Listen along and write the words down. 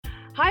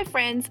Hi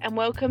friends, and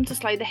welcome to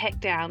Slow the Heck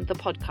Down, the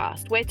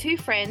podcast, where two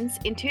friends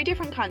in two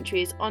different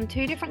countries on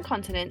two different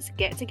continents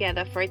get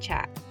together for a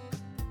chat.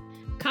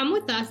 Come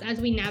with us as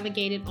we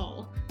navigate it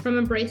all, from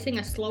embracing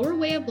a slower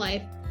way of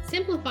life,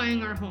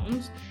 simplifying our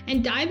homes,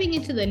 and diving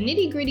into the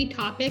nitty-gritty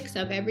topics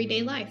of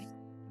everyday life.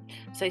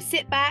 So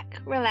sit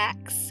back,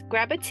 relax,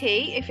 grab a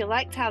tea if you're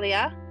like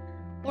Talia,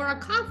 or a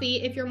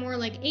coffee if you're more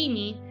like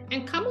Amy,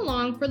 and come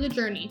along for the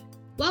journey.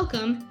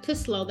 Welcome to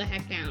Slow the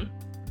Heck Down.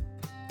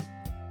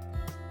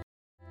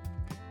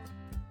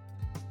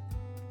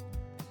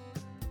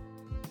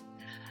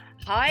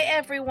 Hi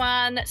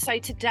everyone. So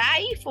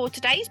today, for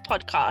today's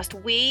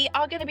podcast, we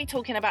are going to be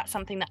talking about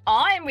something that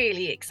I'm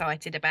really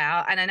excited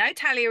about, and I know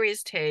Talia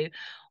is too.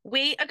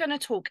 We are going to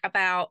talk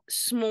about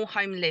small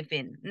home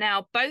living.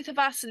 Now, both of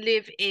us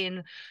live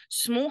in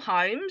small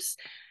homes.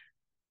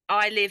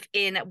 I live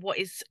in what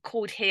is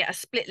called here a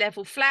split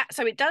level flat.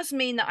 So it does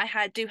mean that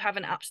I do have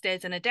an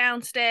upstairs and a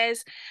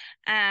downstairs,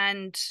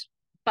 but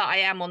I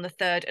am on the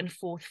third and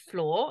fourth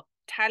floor.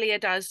 Talia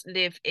does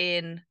live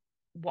in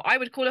what I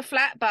would call a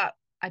flat, but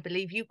I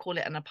believe you call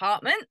it an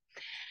apartment.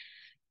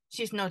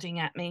 She's nodding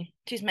at me.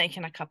 She's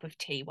making a cup of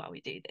tea while we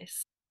do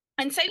this.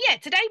 And so,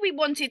 today we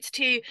wanted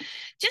to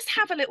just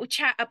have a little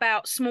chat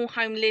about small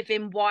home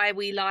living, why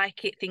we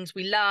like it, things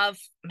we love,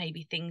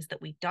 maybe things that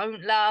we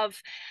don't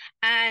love,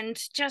 and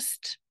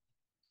just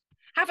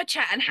have a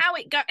chat and how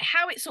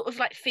it sort of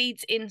like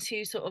feeds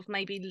into sort of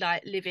maybe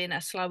like living a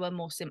slower,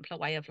 more simpler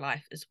way of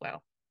life as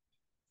well.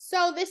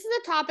 So this is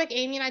a topic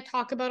Amy and I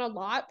talk about a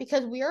lot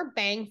because we are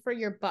bang for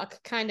your buck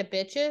kind of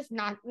bitches.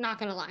 Not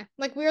gonna lie.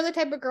 Like, we're the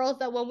type of girls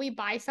that when we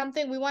buy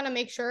something, we want to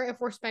make sure if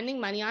we're spending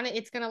money on it,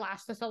 it's gonna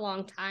last us a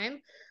long time.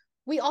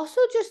 We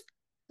also just,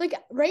 like,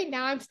 right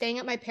now I'm staying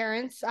at my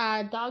parents'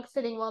 dog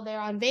sitting while they're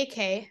on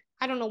vacay.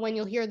 I don't know when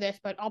you'll hear this,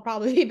 but I'll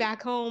probably be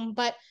back home.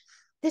 But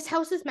this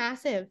house is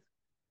massive.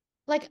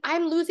 Like,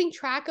 I'm losing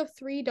track of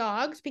 3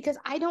 dogs because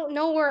I don't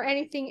know where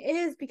anything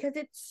is because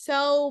it's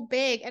so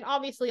big. And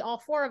obviously all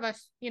 4 of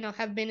us,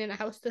 have been in a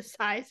house this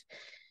size.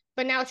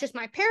 But now it's just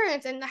my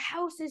parents and the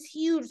house is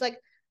huge. Like,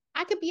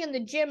 I could be in the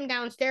gym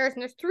downstairs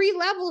and there's 3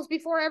 levels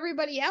before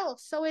everybody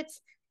else. So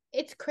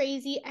it's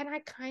crazy and I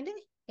kind of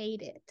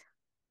hate it.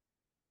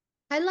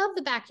 I love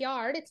the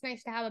backyard. It's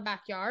nice to have a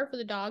backyard for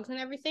the dogs and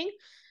everything.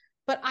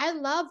 But I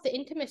love the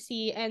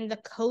intimacy and the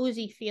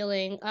cozy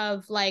feeling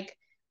of like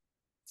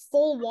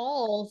full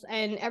walls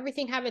and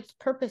everything have its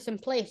purpose in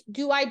place.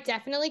 Do I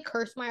definitely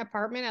curse my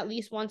apartment at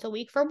least once a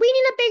week for, we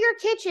need a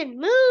bigger kitchen,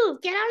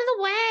 move, get out of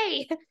the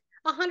way?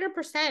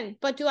 100%.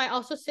 But do I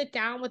also sit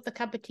down with the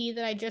cup of tea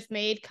that I just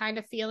made kind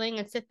of feeling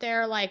and sit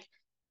there like,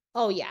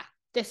 oh yeah,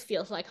 this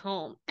feels like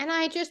home? And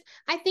I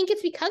think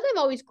it's because I've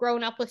always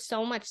grown up with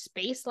so much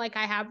space like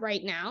I have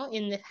right now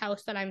in this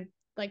house that I'm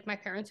like my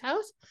parents'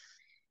 house,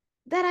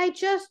 that I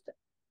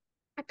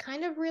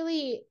kind of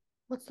really,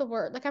 what's the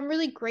word? Like, I'm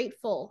really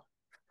grateful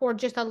for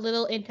just a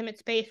little intimate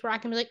space where I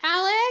can be like,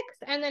 Alex,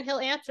 and then he'll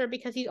answer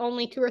because he's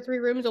only 2 or 3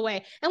 rooms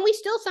away. And we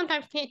still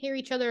sometimes can't hear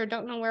each other or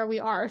don't know where we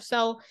are.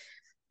 So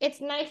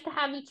it's nice to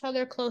have each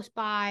other close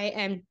by.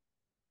 And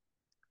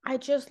I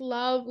just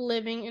love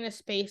living in a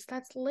space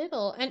that's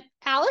little. And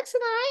Alex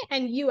and I,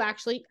 and you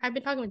actually, I've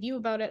been talking with you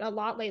about it a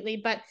lot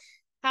lately, but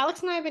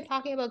Alex and I have been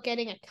talking about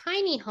getting a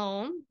tiny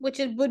home, which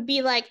would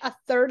be like a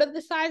third of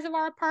the size of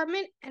our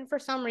apartment. And for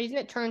some reason,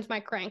 it turns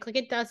my crank. Like,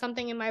 it does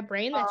something in my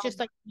brain that's just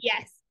like,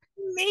 yes.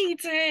 Me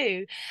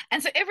too.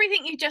 And so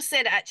everything you just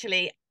said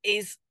actually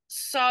is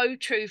so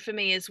true for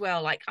me as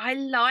well. Like, I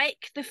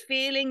like the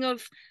feeling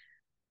of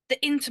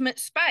the intimate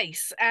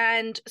space.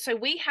 And so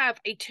we have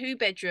a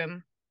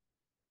 2-bedroom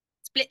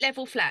split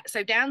level flat. So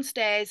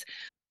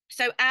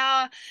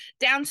our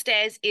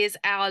downstairs is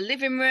our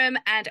living room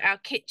and our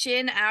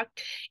kitchen.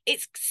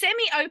 It's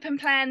semi-open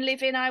plan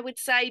living, I would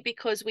say,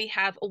 because we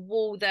have a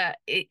wall that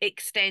it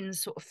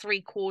extends sort of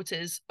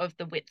 3/4 of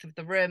the width of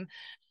the room.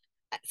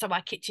 So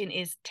our kitchen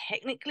is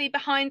technically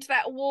behind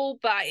that wall,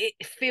 but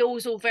it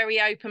feels all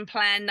very open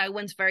plan. No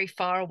one's very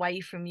far away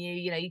from you.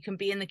 You can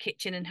be in the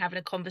kitchen and having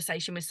a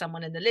conversation with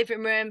someone in the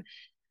living room.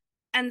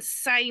 And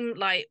same,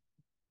 like,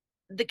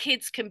 the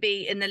kids can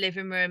be in the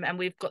living room and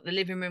we've got the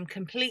living room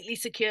completely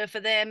secure for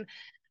them.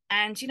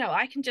 And,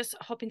 I can just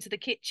hop into the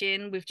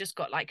kitchen. We've just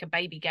got like a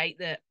baby gate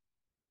that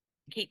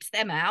keeps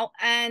them out,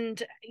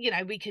 and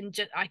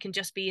I can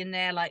just be in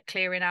there like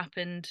clearing up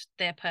and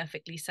they're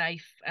perfectly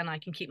safe and I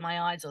can keep my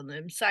eyes on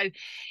them. So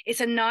it's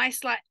a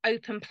nice like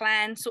open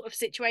plan sort of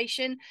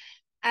situation.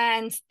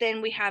 And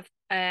then we have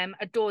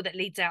a door that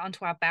leads out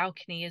onto our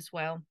balcony as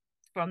well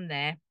from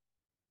there.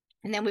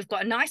 And then we've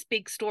got a nice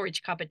big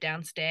storage cupboard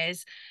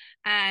downstairs,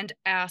 and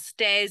our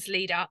stairs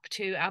lead up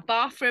to our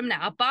bathroom.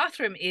 Now, our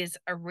bathroom is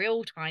a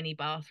real tiny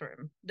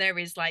bathroom. There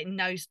is like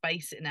no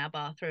space in our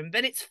bathroom,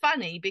 but it's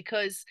funny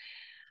because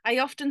I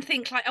often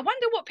think, like, I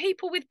wonder what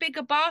people with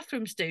bigger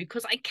bathrooms do,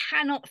 because I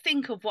cannot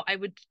think of what I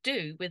would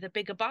do with a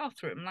bigger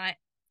bathroom. Like,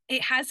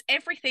 it has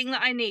everything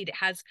that I need. It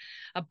has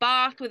a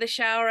bath with a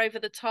shower over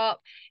the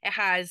top. It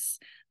has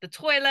the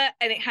toilet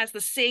and it has the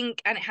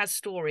sink and it has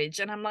storage.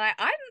 And I'm like,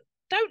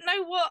 don't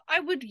know what I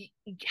would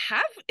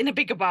have in a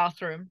bigger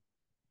bathroom.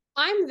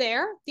 I'm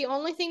there. The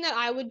only thing that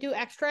I would do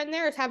extra in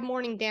there is have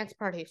morning dance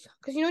parties.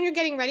 Because you know when you're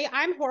getting ready,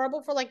 I'm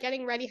horrible for like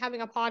getting ready,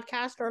 having a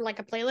podcast or like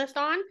a playlist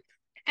on,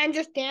 and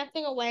just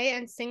dancing away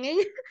and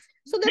singing.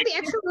 So there'd be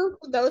extra room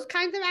for those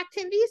kinds of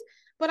activities.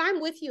 But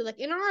I'm with you. Like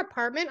in our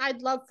apartment,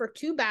 I'd love for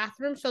two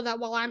bathrooms so that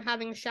while I'm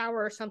having a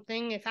shower or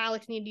something, if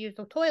Alex needed to use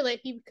the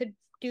toilet, he could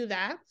do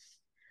that.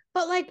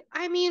 But like,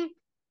 I mean,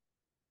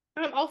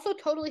 I'm also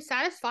totally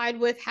satisfied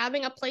with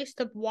having a place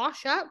to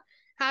wash up,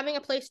 having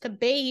a place to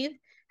bathe,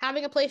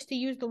 having a place to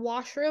use the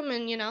washroom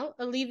and,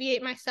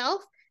 alleviate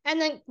myself, and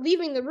then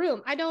leaving the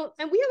room. I don't,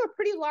 and we have a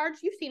pretty large,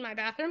 you've seen my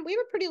bathroom, we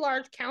have a pretty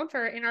large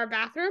counter in our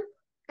bathroom.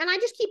 And I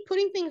just keep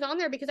putting things on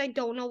there because I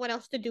don't know what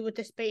else to do with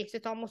the space.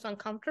 It's almost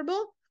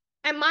uncomfortable.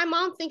 And my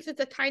mom thinks it's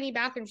a tiny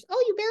bathroom. She's,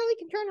 oh, you barely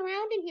can turn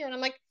around in here. And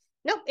I'm like,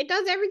 nope, it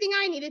does everything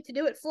I need it to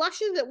do. It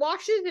flushes, it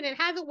washes, and it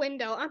has a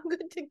window. I'm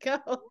good to go.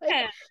 Like,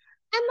 Yeah.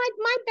 and like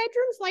my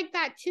bedroom's like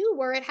that too,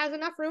 where it has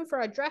enough room for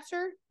a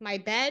dresser, my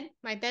bed,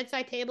 my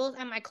bedside tables,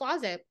 and my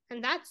closet.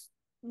 And that's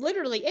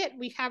literally it.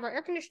 We have our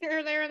air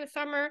conditioner there in the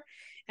summer,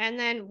 and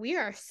then we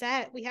are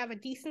set. We have a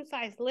decent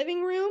sized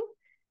living room,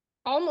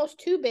 almost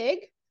too big.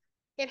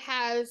 It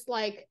has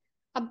like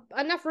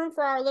enough room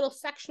for our little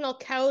sectional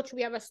couch.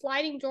 We have a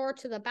sliding door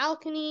to the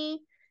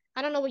balcony.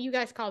 I don't know what you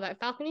guys call that.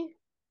 Balcony?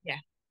 Yeah.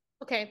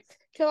 Okay.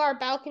 To our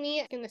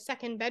balcony in the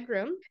second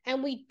bedroom.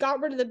 And we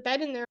got rid of the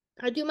bed in there.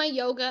 I do my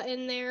yoga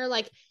in there.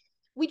 Like,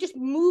 we just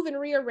move and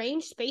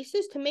rearrange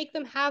spaces to make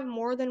them have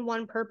more than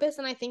one purpose.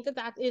 And I think that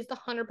that is the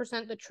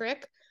 100% the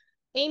trick.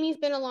 Amy's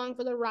been along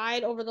for the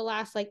ride over the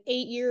last like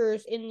 8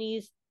 years in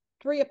these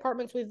 3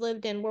 apartments we've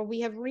lived in where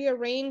we have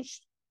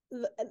rearranged.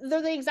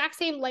 They're the exact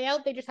same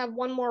layout. They just have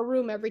one more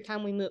room every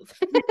time we move.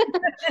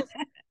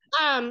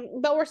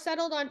 But we're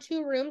settled on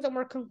 2 rooms and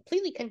we're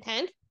completely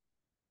content.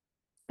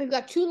 We've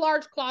got 2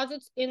 large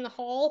closets in the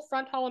hall,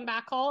 front hall and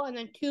back hall, and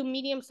then 2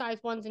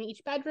 medium-sized ones in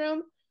each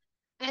bedroom.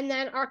 And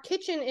then our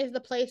kitchen is the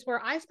place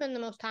where I spend the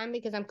most time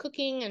because I'm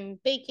cooking and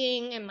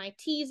baking and my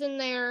tea's in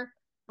there.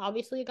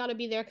 Obviously, it got to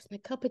be there because my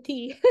cup of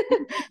tea.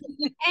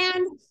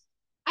 And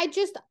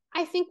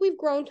I think we've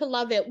grown to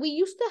love it. We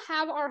used to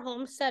have our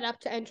home set up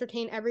to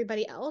entertain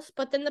everybody else,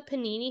 but then the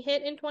panini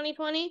hit in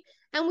 2020,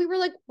 and we were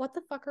like, what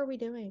the fuck are we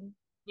doing?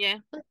 Yeah.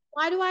 Like,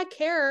 why do I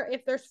care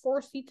if there's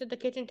 4 seats at the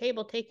kitchen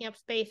table taking up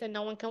space and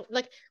no one can,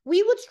 like,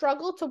 we would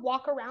struggle to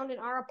walk around in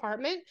our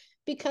apartment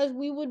because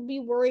we would be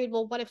worried,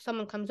 well, what if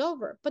someone comes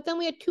over? But then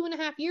we had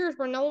 2.5 years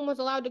where no one was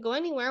allowed to go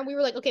anywhere. And we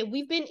were like, okay,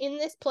 we've been in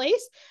this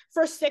place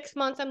for 6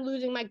 months. I'm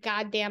losing my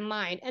goddamn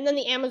mind. And then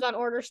the Amazon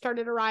orders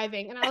started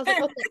arriving. And I was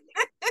like, okay,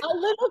 a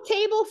little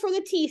table for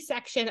the tea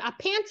section, a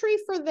pantry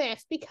for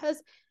this,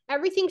 because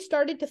everything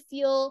started to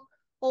feel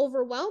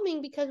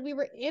overwhelming because we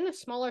were in a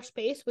smaller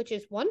space, which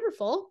is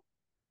wonderful.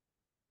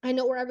 I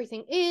know where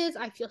everything is.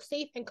 I feel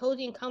safe and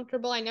cozy and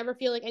comfortable. I never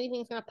feel like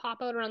anything's going to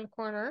pop out around the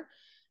corner.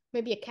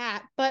 Maybe a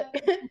cat, but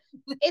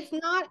it's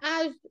not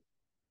as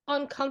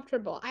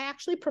uncomfortable. I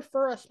actually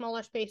prefer a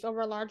smaller space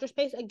over a larger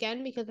space,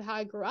 again, because of how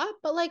I grew up.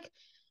 But like,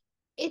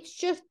 it's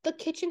just the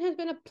kitchen has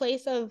been a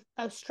place of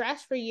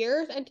stress for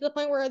years, and to the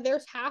point where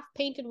there's half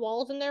painted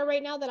walls in there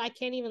right now that I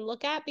can't even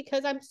look at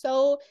because I'm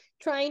so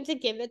trying to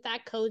give it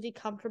that cozy,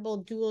 comfortable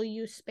dual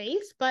use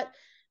space. But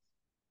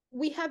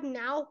we have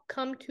now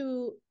come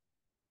to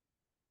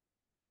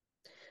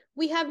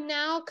we have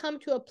now come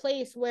to a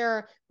place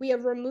where we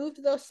have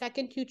removed those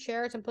second 2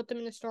 chairs and put them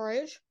in the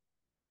storage.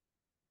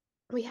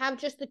 We have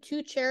just the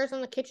 2 chairs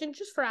on the kitchen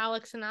just for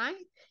Alex and I.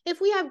 If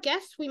we have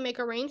guests, we make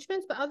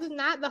arrangements, but other than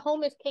that, the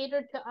home is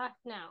catered to us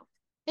now.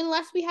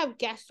 Unless we have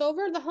guests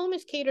over, the home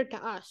is catered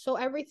to us. So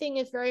everything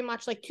is very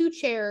much like 2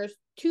 chairs,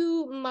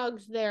 2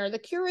 mugs there. The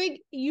Keurig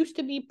used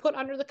to be put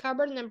under the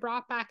cupboard and then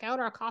brought back out,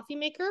 our coffee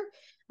maker,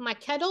 my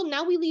kettle.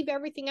 Now we leave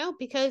everything out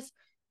because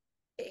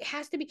it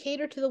has to be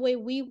catered to the way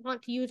we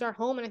want to use our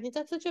home. And I think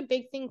that's such a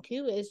big thing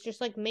too, is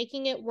just like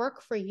making it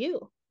work for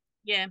you.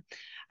 Yeah.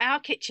 Our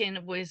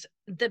kitchen was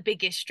the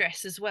biggest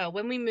stress as well.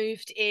 When we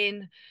moved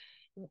in,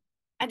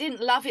 I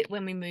didn't love it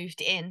when we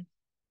moved in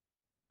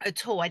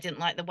at all. I didn't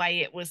like the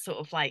way it was sort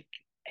of like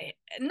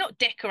not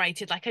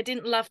decorated. Like I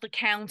didn't love the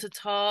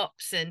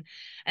countertops and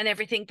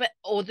everything, but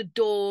or the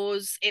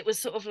doors. It was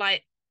sort of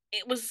like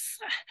it was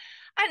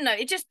I don't know,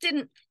 it just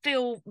didn't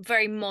feel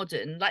very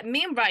modern. Like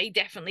me and Ray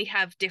definitely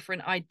have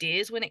different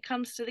ideas when it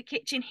comes to the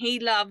kitchen. He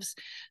loves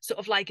sort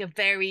of like a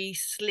very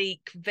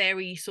sleek,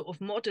 very sort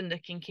of modern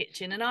looking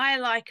kitchen, and I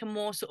like a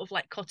more sort of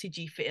like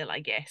cottagey feel, I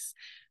guess.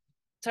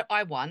 So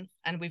I won,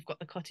 and we've got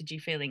the cottagey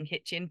feeling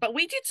kitchen. But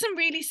we did some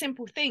really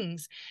simple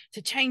things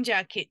to change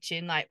our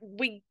kitchen. Like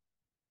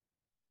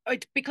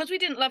because we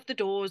didn't love the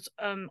doors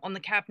on the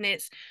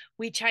cabinets,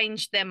 we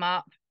changed them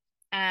up,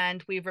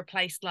 and we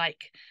replaced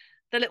like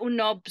the little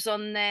knobs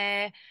on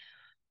there.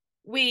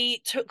 We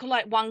took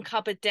like one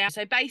cupboard down.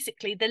 So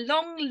basically, the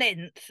long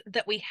length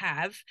that we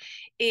have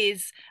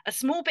is a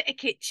small bit of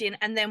kitchen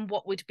and then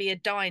what would be a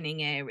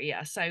dining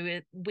area.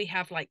 So we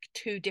have like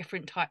 2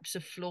 different types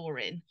of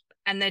flooring,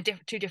 and they're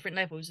 2 different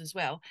levels as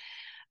well.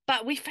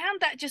 But we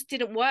found that just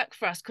didn't work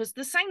for us because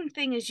the same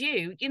thing as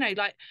you know,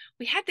 like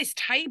we had this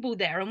table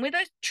there and we're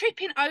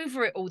tripping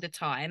over it all the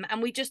time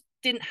and we just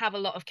didn't have a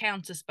lot of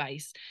counter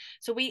space.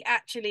 So we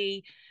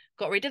actually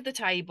got rid of the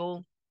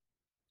table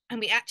and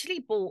we actually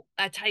bought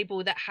a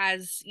table that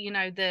has, you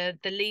know, the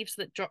leaves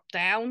that drop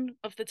down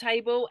of the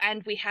table,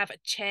 and we have a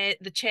chair,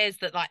 the chairs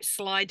that like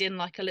slide in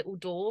like a little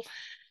door.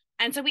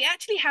 And so we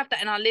actually have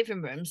that in our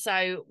living room,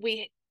 so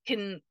we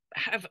can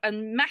have a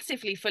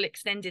massively full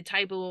extended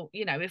table,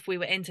 you know, if we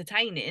were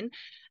entertaining.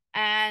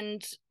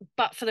 And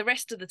but for the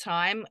rest of the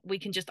time we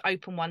can just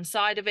open one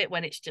side of it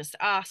when it's just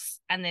us,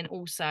 and then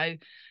also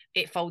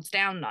it folds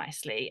down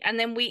nicely. And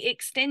then we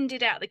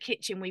extended out the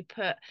kitchen, we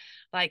put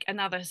like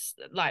another,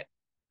 like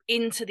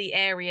into the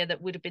area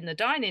that would have been the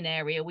dining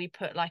area, we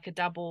put like a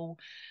double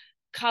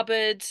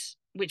cupboard,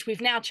 which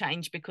we've now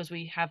changed because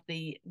we have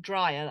the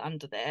dryer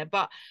under there.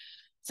 But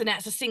so now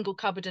it's a single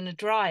cupboard and a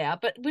dryer,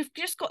 but we've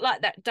just got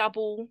like that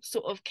double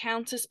sort of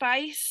counter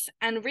space.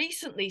 And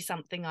recently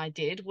something I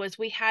did was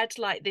we had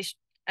like this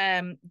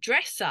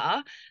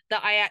dresser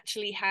that I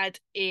actually had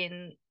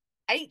in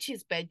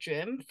H's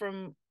bedroom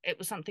from, it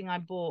was something I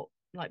bought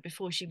like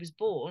before she was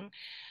born.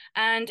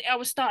 And I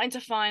was starting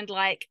to find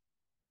like,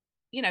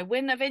 you know,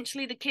 when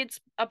eventually the kids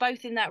are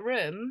both in that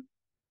room,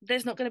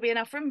 there's not going to be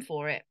enough room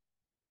for it.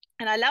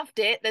 And I loved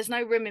it. There's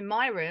no room in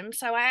my room.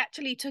 So I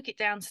actually took it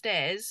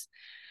downstairs,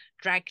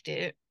 dragged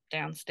it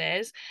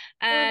downstairs,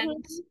 and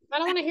I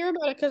don't want to hear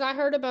about it because I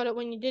heard about it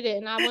when you did it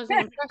and I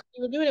wasn't impressed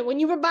you were doing it when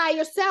you were by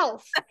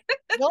yourself.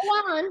 Go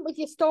on with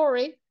your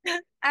story.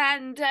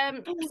 and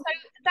so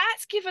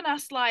that's given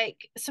us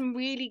like some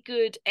really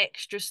good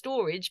extra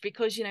storage,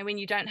 because you know when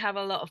you don't have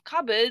a lot of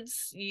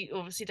cupboards, you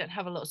obviously don't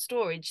have a lot of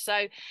storage.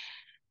 So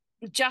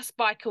just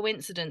by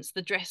coincidence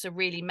the dresser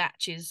really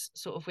matches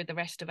sort of with the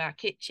rest of our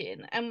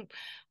kitchen. And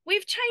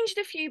we've changed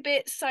a few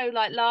bits. So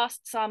like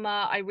last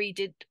summer I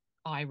redid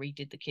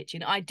the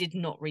kitchen. I did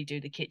not redo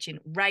the kitchen.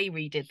 Ray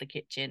redid the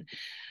kitchen.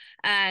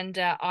 And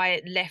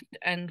I left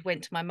and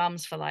went to my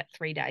mum's for like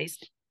 3 days.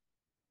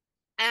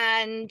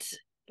 And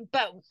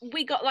but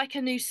we got like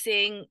a new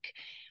sink.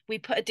 We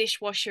put a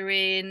dishwasher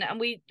in,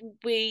 and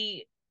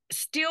we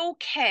still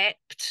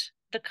kept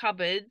the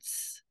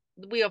cupboards.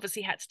 We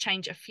obviously had to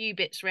change a few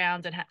bits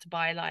around and had to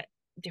buy like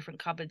different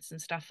cupboards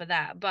and stuff for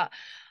that. But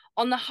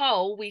on the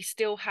whole, we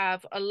still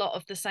have a lot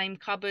of the same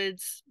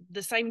cupboards,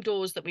 the same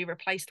doors that we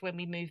replaced when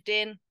we moved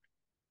in.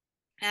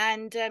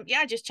 And yeah,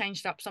 I just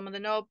changed up some of the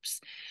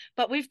knobs,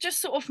 but we've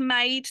just sort of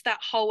made that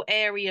whole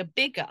area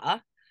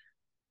bigger.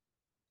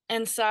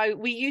 And so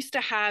we used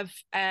to have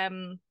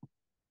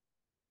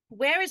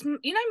whereas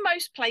you know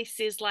most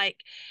places like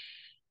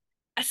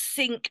a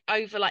sink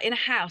over, like in a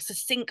house a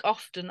sink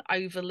often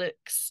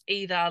overlooks,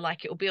 either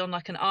like it'll be on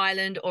like an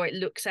island or it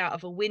looks out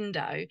of a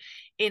window.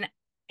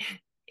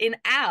 In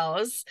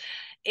ours,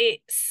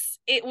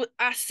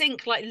 our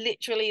sink like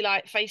literally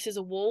like faces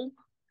a wall.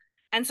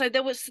 And so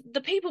there was,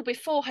 the people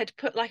before had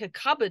put like a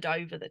cupboard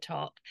over the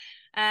top,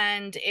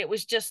 and it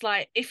was just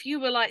like if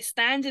you were like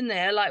standing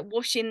there like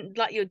washing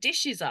like your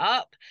dishes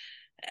up,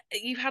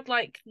 you had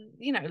like,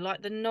 you know,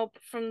 like the knob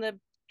from the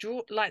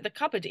drawer, like the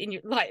cupboard in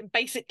your, like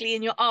basically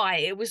in your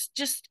eye. It was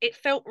just, it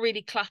felt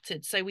really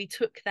cluttered, so we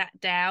took that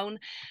down.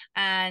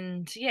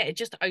 And yeah, it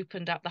just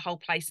opened up the whole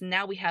place, and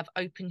now we have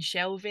open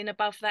shelving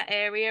above that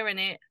area, and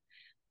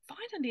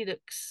finally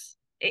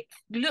it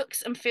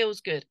looks and feels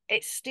good.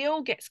 It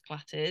still gets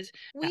cluttered.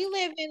 We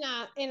live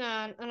in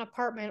an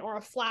apartment or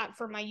a flat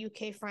for my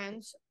UK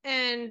friends,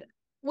 and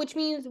which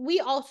means we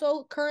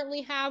also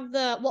currently have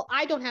the, well,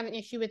 I don't have an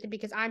issue with it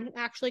because I'm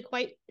actually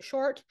quite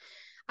short.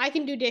 I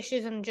can do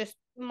dishes and just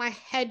my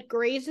head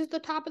grazes the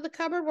top of the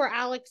cupboard where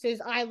Alex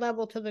is eye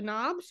level to the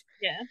knobs.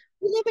 Yeah.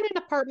 We live in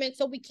an apartment,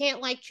 so we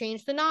can't like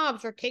change the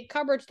knobs or take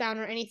cupboards down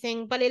or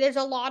anything, but it is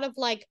a lot of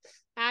like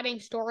adding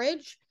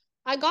storage.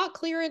 I got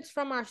clearance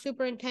from our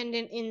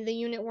superintendent in the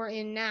unit we're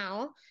in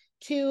now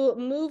to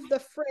move the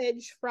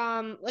fridge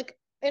from, like,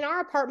 in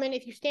our apartment,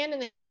 if you stand in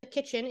the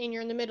kitchen and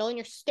you're in the middle and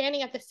you're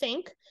standing at the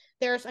sink,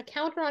 there's a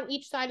counter on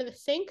each side of the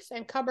sinks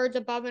and cupboards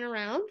above and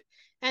around.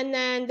 And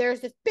then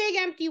there's this big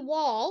empty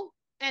wall.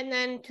 And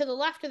then to the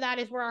left of that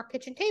is where our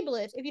kitchen table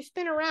is. If you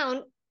spin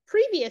around,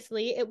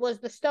 previously it was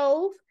the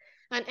stove,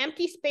 an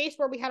empty space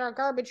where we had our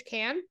garbage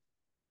can,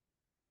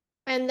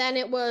 and then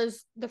it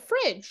was the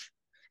fridge.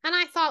 And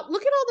I thought,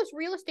 look at all this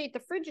real estate the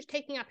fridge is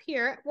taking up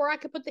here, where I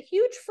could put the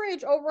huge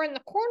fridge over in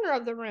the corner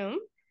of the room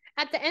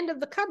at the end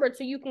of the cupboard,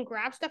 so you can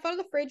grab stuff out of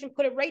the fridge and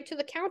put it right to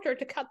the counter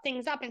to cut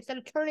things up instead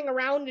of turning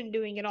around and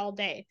doing it all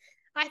day.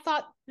 I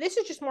thought this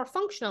is just more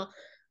functional.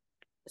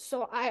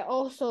 So I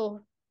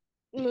also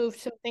moved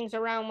some things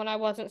around when I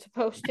wasn't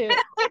supposed to.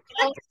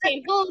 Alex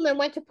came home and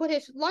went to put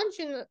his lunch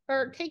in,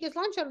 or take his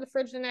lunch out of the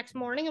fridge the next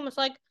morning, and was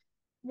like,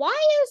 why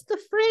is the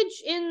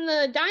fridge in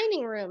the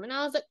dining room? And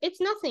I was like,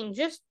 it's nothing,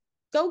 just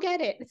go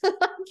get it.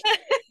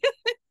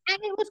 And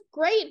it was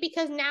great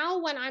because now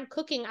when I'm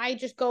cooking, I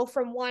just go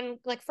from one,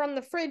 like from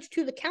the fridge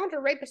to the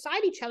counter right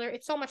beside each other.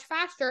 It's so much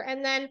faster.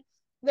 And then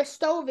the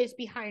stove is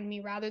behind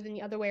me rather than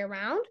the other way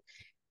around.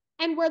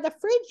 And where the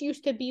fridge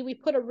used to be, we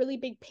put a really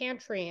big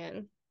pantry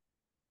in,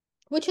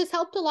 which has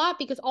helped a lot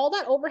because all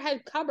that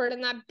overhead cupboard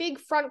and that big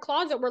front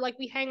closet where like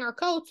we hang our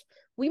coats,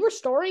 we were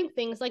storing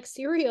things like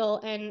cereal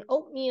and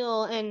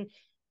oatmeal and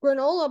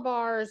granola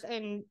bars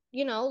and,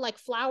 you know, like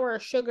flour,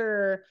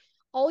 sugar,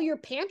 all your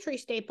pantry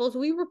staples.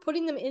 We were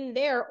putting them in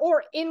there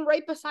or in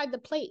right beside the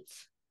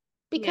plates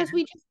Yeah. because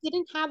we just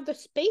didn't have the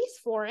space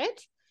for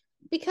it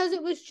because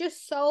it was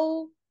just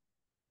so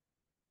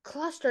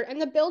clustered.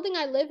 And the building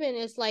I live in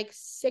is like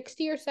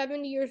 60 or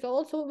 70 years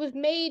old. So it was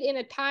made in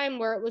a time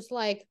where it was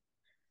like,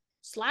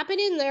 slap it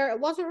in there. It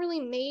wasn't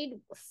really made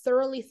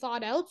thoroughly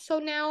thought out. So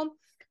now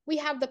we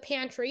have the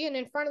pantry, and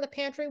in front of the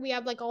pantry, we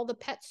have like all the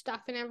pet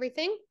stuff and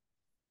everything.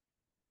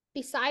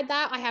 Beside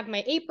that, I have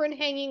my apron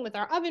hanging with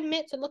our oven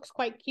mitts. It looks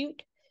quite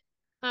cute.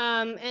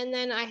 And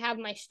then I have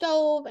my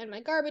stove and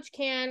my garbage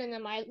can, and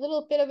then my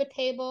little bit of a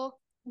table.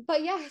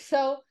 But yeah,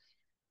 so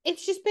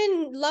it's just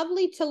been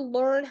lovely to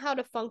learn how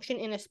to function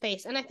in a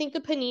space. And I think the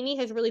panini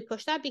has really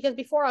pushed that because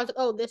before I was like,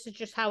 oh, this is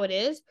just how it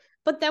is.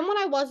 But then when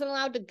I wasn't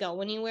allowed to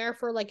go anywhere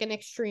for like an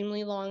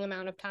extremely long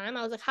amount of time,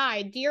 I was like,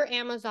 hi, dear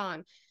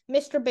Amazon,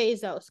 Mr.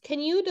 Bezos, can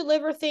you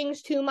deliver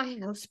things to my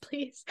house,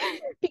 please?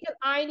 Because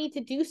I need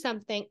to do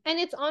something. And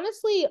it's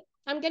honestly,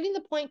 I'm getting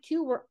the point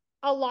too where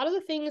a lot of the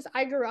things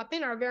I grew up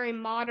in are very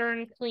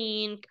modern,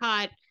 clean,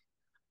 cut,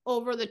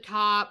 over the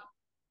top,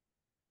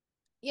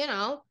 you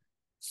know.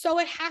 So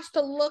it has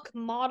to look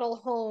model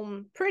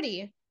home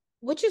pretty,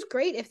 which is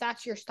great if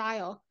that's your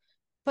style.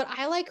 But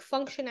I like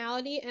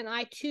functionality, and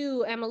I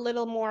too am a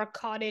little more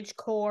cottage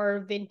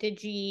core,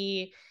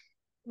 vintagey,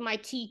 my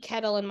tea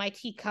kettle and my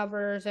tea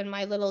covers and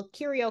my little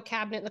curio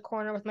cabinet in the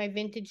corner with my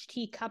vintage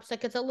teacups.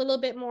 Like it's a little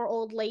bit more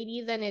old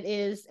lady than it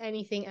is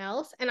anything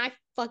else. And I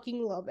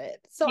fucking love it.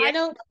 So Yeah. I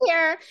don't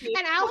care.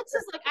 And Alex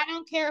is like, I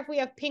don't care if we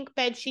have pink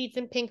bed sheets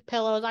and pink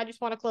pillows. I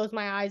just want to close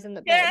my eyes in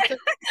the Yeah. bed.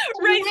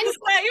 So Raise the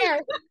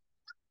same.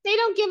 they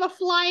don't give a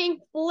flying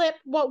flip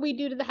what we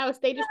do to the house.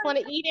 They just want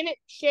to eat in it,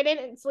 shit in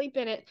it, and sleep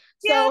in it.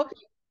 Yeah. So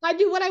I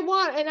do what I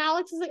want. And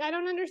Alex is like, I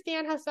don't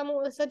understand how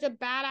someone with such a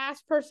badass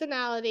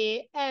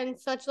personality and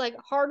such like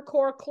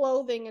hardcore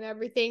clothing and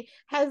everything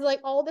has like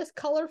all this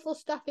colorful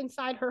stuff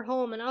inside her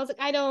home. And I was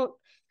like, I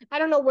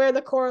don't know where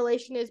the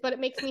correlation is, but it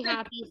makes me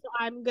happy. So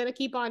I'm gonna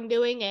keep on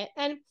doing it.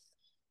 And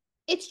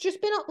it's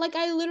just been like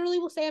I literally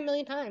will say a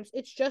million times.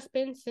 It's just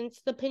been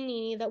since the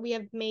panini that we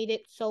have made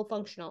it so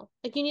functional.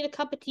 Like you need a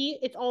cup of tea,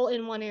 it's all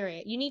in one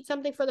area. You need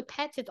something for the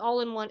pets, it's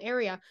all in one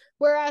area.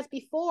 Whereas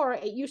before,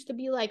 it used to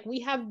be like we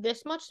have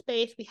this much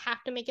space, we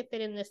have to make it fit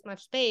in this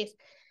much space.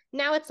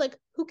 Now it's like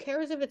who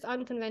cares if it's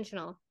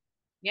unconventional?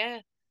 Yeah.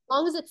 As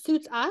long as it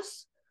suits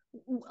us.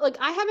 Like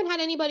I haven't had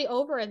anybody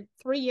over in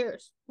 3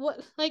 years.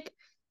 What like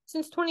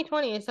since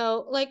 2020.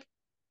 So like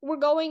we're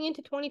going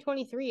into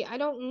 2023. I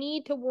don't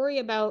need to worry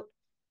about,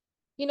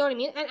 you know what I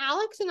mean? And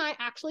Alex and I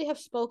actually have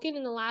spoken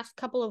in the last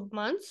couple of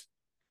months.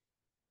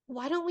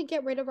 Why don't we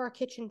get rid of our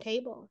kitchen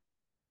table?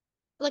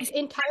 Like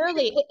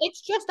entirely.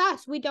 It's just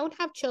us. We don't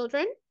have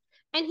children.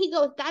 And he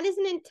goes, that is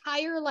an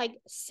entire like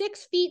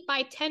 6 feet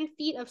by 10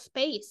 feet of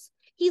space.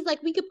 He's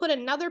like, we could put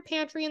another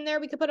pantry in there.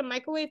 We could put a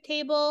microwave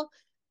table.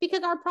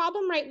 Because our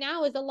problem right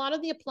now is a lot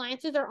of the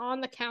appliances are on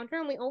the counter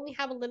and we only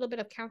have a little bit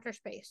of counter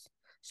space.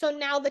 So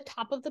now the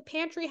top of the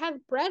pantry has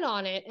bread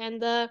on it,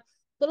 and the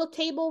little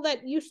table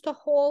that used to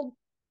hold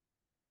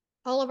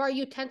all of our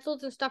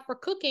utensils and stuff for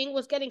cooking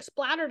was getting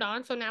splattered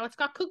on. So now it's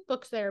got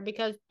cookbooks there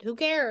because who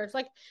cares?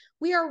 Like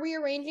we are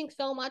rearranging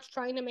so much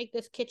trying to make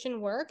this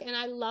kitchen work. And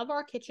I love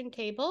our kitchen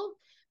table,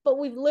 but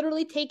we've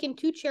literally taken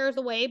 2 chairs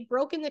away,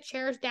 broken the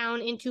chairs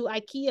down into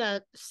IKEA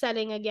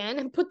setting again,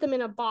 and put them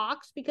in a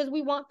box because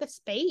we want the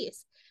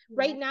space. Yeah.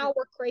 Right now,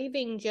 we're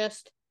craving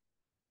just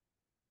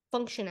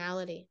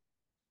functionality.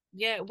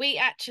 Yeah. We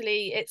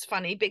actually, it's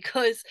funny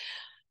because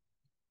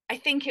I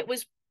think it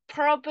was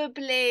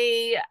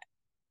probably,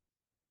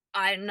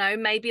 I don't know,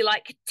 maybe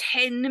like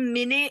 10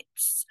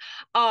 minutes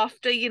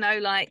after,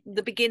 like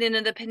the beginning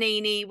of the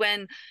panini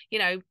when,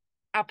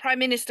 our prime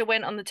minister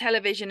went on the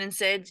television and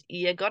said,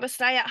 you got to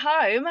stay at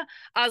home.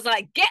 I was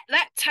like, get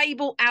that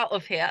table out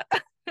of here.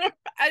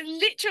 I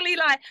literally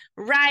like,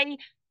 Ray,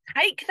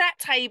 take that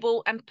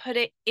table and put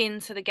it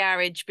into the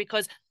garage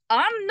because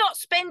I'm not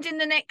spending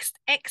the next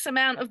X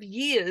amount of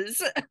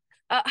years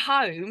at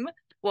home.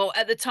 Well,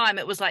 at the time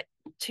it was like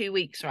 2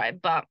 weeks, right?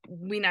 But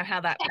we know how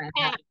that panned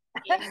out.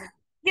 Yeah.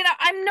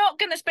 I'm not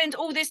going to spend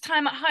all this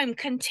time at home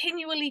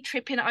continually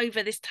tripping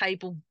over this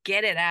table.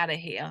 Get it out of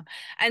here.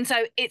 And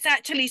so it's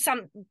actually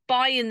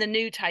buying the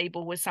new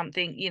table was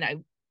something,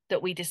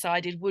 that we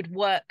decided would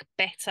work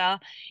better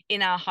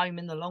in our home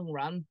in the long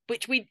run,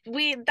 which we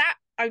that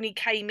only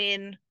came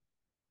in,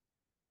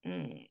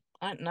 I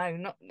don't know,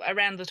 not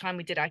around the time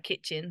we did our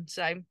kitchen.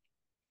 So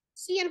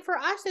See, and for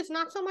us, it's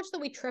not so much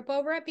that we trip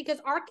over it because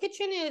our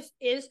kitchen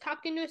is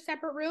tucked into a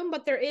separate room,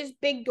 but there is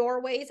big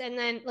doorways, and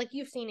then like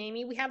you've seen,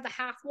 Amy, we have the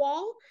half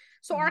wall.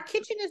 So our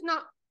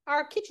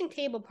kitchen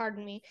table,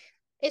 pardon me,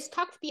 is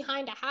tucked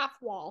behind a half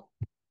wall.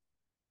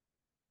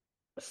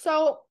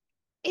 So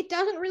it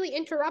doesn't really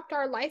interrupt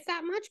our life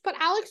that much. But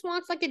Alex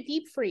wants like a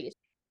deep freeze.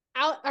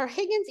 Our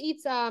Higgins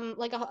eats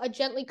like a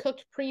gently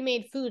cooked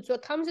pre-made food, so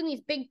it comes in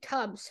these big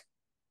tubs.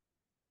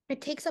 It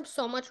takes up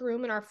so much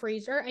room in our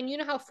freezer, and you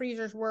know how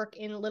freezers work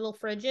in little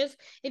fridges.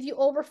 If you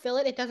overfill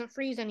it, it doesn't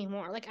freeze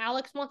anymore. Like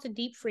Alex wants a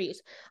deep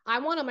freeze. I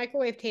want a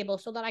microwave table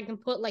so that I can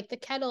put like the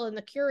kettle and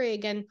the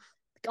Keurig and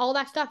all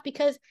that stuff,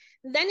 because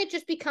then it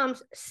just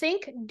becomes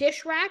sink,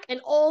 dish rack,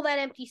 and all that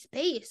empty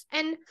space.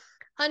 And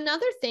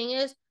another thing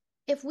is,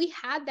 if we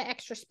had the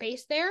extra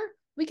space there,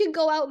 we could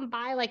go out and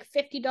buy like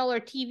 $50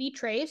 TV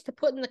trays to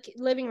put in the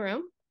living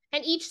room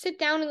and each sit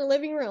down in the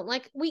living room.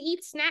 Like we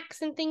eat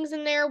snacks and things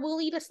in there.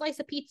 We'll eat a slice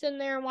of pizza in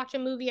there and watch a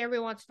movie every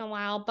once in a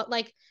while. But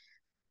like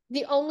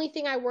the only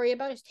thing I worry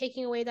about is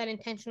taking away that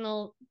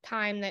intentional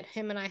time that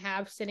him and I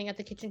have sitting at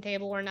the kitchen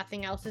table where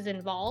nothing else is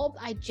involved.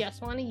 I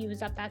just want to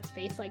use up that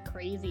space like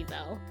crazy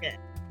though. Yeah.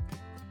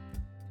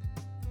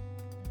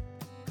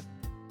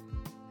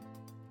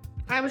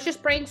 I was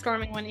just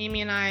brainstorming when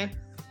Amy and I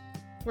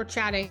were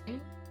chatting,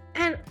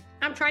 and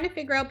I'm trying to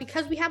figure out,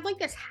 because we have like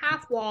this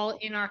half wall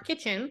in our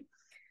kitchen,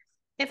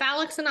 if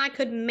Alex and I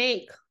could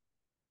make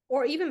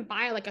or even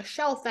buy like a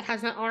shelf that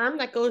has an arm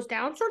that goes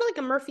down, sort of like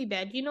a Murphy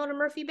bed. Do you know what a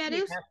Murphy bed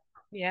is?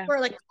 Yeah. Where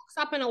it like hooks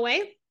up in a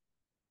way.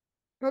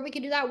 Or we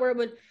could do that where it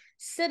would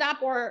sit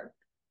up, or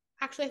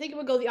actually I think it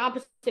would go the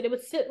opposite. It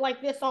would sit like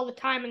this all the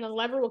time and the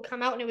lever would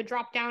come out and it would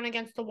drop down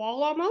against the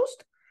wall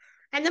almost.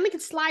 And then we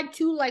could slide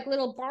two like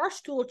little bar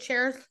stool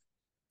chairs.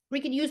 We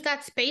could use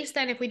that space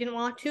then if we didn't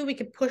want to. We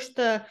could push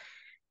the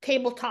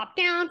tabletop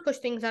down, push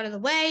things out of the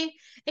way.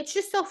 It's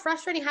just so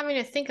frustrating having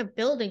to think of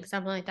building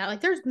something like that.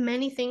 Like there's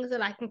many things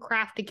that I can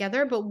craft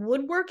together, but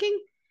woodworking,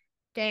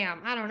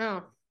 damn, I don't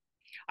know.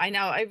 I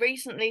know. I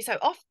recently, so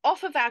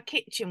off of our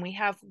kitchen, we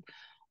have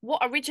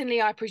what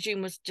originally I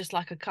presume was just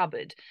like a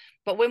cupboard,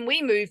 but when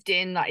we moved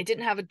in, like it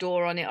didn't have a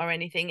door on it or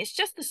anything. It's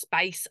just the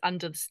space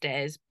under the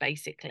stairs,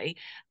 basically.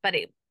 But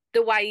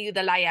the way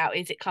the layout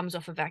is, it comes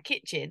off of our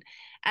kitchen,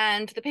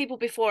 and the people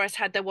before us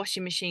had their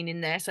washing machine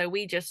in there, so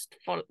we just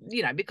follow,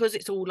 because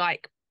it's all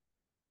like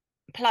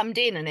plumbed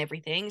in and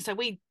everything. So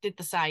we did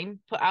the same,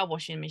 put our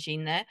washing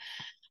machine there.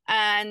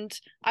 And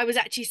I was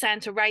actually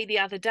saying to Ray the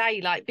other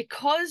day, like,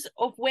 because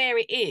of where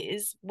it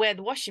is, where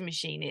the washing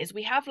machine is,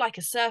 we have like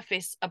a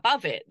surface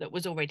above it that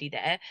was already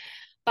there,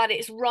 but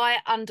it's right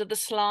under the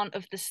slant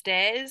of the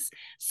stairs.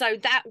 So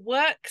that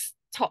works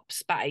top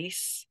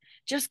space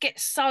just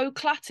gets so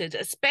cluttered,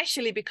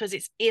 especially because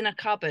it's in a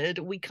cupboard.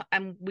 We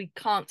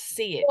can't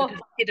see it because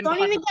it's hidden Don't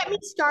behind. even get me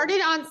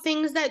started on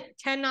things that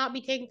cannot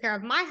be taken care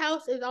of. My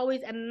house is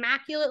always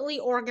immaculately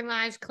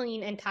organized,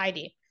 clean, and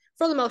tidy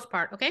for the most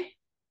part. Okay,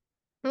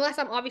 unless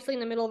I'm obviously in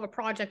the middle of a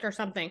project or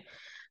something.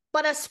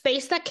 But a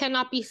space that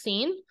cannot be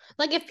seen,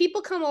 like if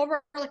people come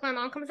over, like my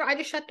mom comes over, I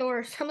just shut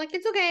doors. I'm like,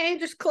 it's okay,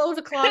 just close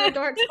a closet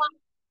door. It's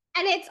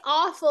fine. And it's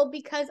awful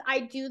because I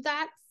do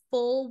that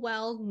full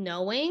well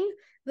knowing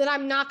that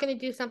I'm not going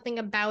to do something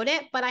about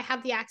it, but I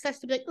have the access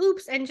to be like,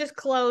 oops, and just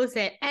close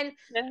it. And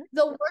Yeah.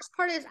 the worst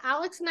part is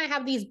Alex and I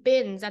have these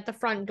bins at the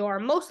front door.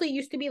 Mostly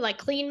used to be like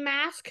clean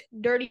mask,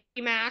 dirty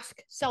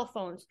mask, cell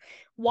phones,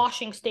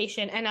 washing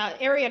station, and an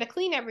area to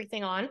clean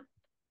everything on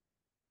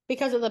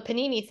because of the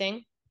panini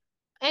thing.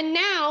 And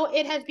now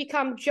it has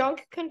become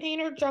junk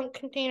container, junk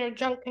container,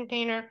 junk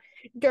container,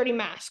 dirty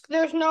mask.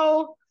 There's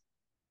no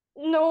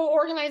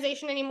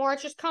organization anymore.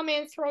 It's just come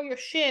in, throw your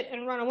shit,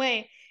 and run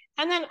away.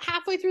 And then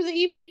halfway through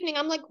the evening,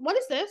 I'm like, what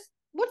is this?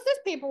 What's this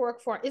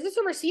paperwork for? Is this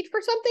a receipt for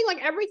something?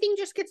 Like everything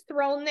just gets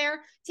thrown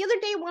there. The other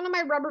day, one of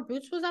my rubber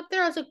boots was up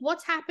there. I was like,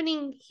 what's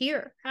happening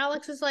here?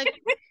 Alex is like,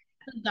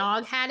 the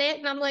dog had it.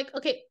 And I'm like,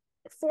 okay,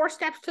 4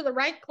 steps to the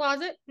right,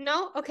 closet.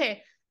 No?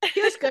 Okay,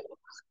 here's good.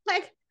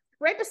 Like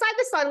right beside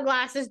the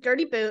sunglasses,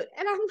 dirty boot.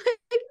 And I'm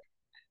like,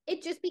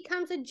 it just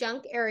becomes a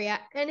junk area.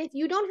 And if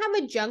you don't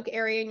have a junk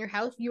area in your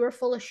house, you are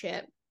full of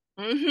shit.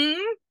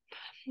 Mm-hmm.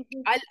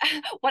 I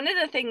one of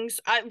the things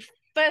I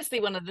firstly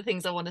one of the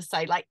things I want to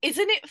say, like,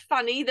 isn't it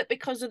funny that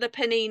because of the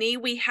panini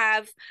we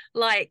have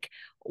like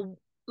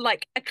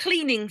a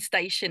cleaning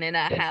station in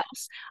our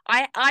house?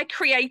 I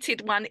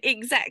created one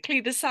exactly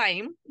the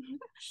same.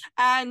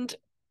 And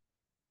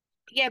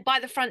yeah, by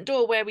the front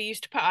door where we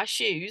used to put our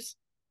shoes,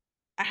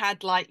 I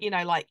had like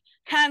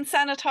hand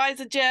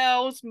sanitizer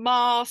gels,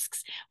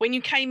 masks. When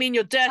you came in,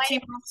 your dirty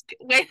mask,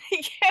 when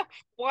yeah,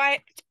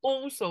 wiped,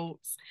 all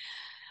sorts.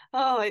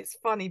 Oh, it's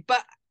funny.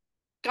 But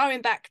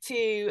going back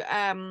to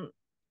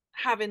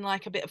having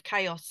like a bit of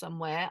chaos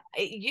somewhere,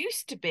 it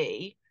used to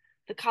be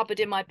the cupboard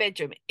in my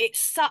bedroom.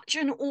 It's such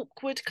an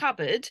awkward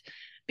cupboard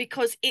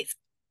because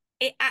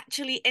it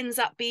actually ends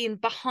up being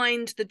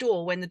behind the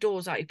door when the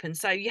door's open.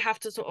 So you have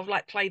to sort of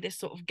like play this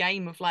sort of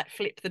game of like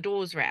flip the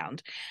doors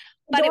round.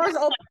 But it was,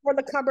 Doors open for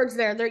the cupboards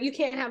there. You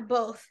can't have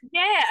both.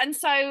 yeah, and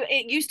so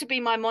it used to be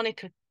my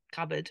Monica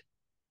cupboard.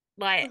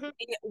 Like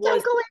it Don't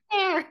was go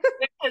in there.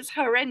 it was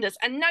horrendous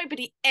and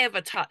nobody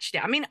ever touched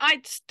it. I mean, I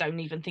just don't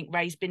even think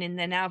Ray's been in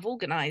there now. I've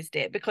organized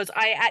it because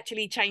I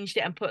actually changed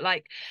it and put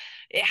like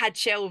it had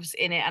shelves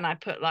in it and I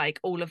put like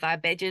all of our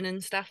bedding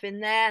and stuff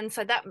in there. And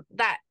so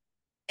that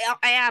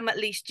I am at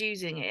least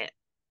using it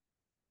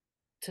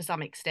to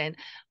some extent.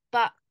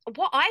 But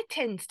what I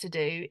tend to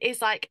do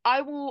is like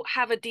I will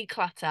have a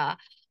declutter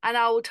and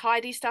I will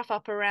tidy stuff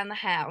up around the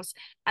house,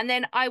 and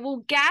then I will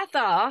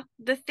gather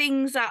the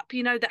things up,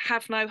 that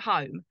have no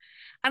home.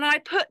 And I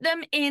put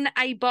them in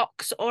a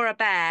box or a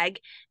bag,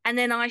 and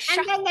then And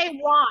then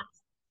they rot.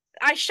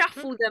 I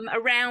shuffle them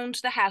around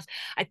the house.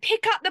 I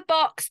pick up the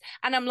box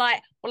and I'm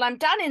like, well, I'm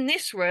done in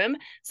this room,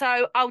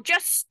 so I'll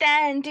just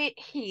stand it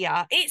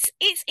here. It's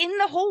in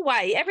the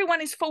hallway.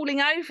 Everyone is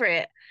falling over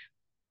it.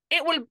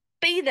 It will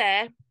be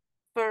there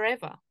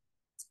forever.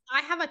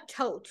 I have a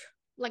tote,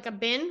 like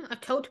a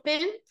tote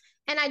bin,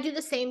 and I do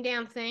the same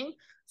damn thing.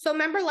 So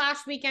remember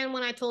last weekend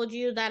when I told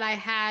you that I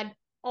had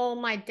all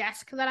my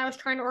desk that I was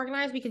trying to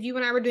organize because you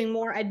and I were doing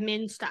more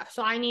admin stuff.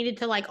 So I needed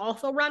to like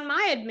also run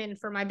my admin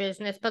for my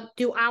business, but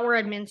do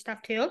our admin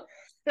stuff too. And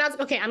I was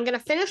like, okay, I'm gonna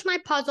finish my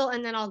puzzle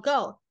and then I'll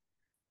go.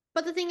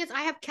 But the thing is,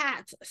 I have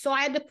cats. So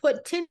I had to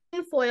put tin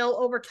foil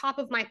over top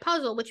of my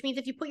puzzle, which means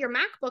if you put your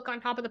MacBook on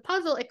top of the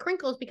puzzle, it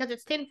crinkles because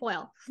it's tin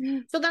foil.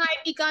 So then I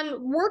begun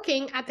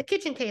working at the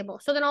kitchen table.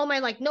 So then all my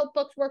like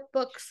notebooks,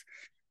 workbooks,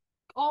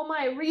 all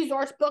my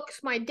resource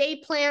books, my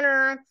day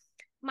planner,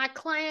 my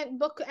client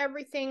book,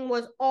 everything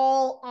was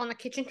all on the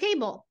kitchen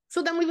table.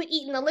 So then we would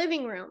eat in the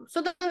living room.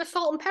 So then the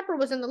salt and pepper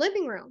was in the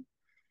living room.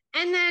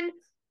 And then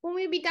when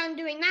we'd be done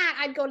doing that,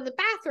 I'd go to the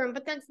bathroom.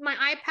 But then my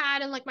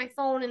iPad and like my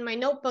phone and my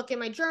notebook and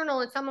my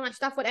journal and some of my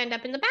stuff would end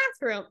up in the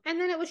bathroom. And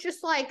then it was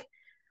just like,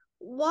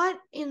 what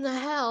in the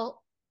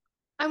hell?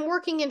 I'm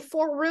working in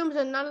 4 rooms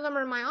and none of them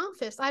are in my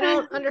office. I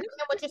don't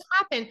understand what just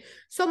happened.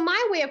 So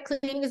my way of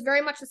cleaning is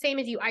very much the same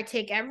as you. I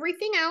take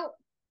everything out,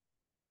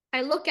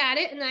 I look at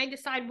it, and then I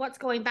decide what's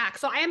going back.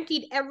 So I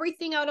emptied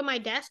everything out of my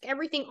desk,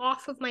 everything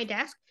off of my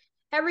desk,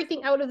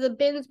 everything out of the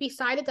bins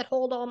beside it that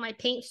hold all my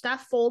paint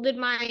stuff, folded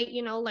my,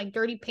 like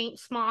dirty paint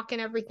smock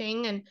and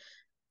everything, and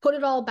put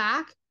it all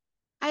back.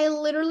 I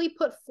literally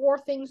put 4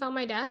 things on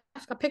my desk: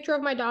 a picture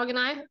of my dog and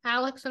I,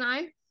 Alex and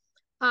I,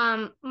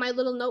 my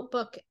little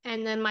notebook,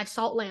 and then my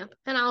salt lamp.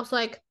 And I was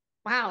like,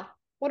 wow,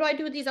 what do I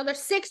do with these other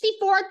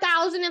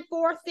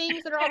 64,004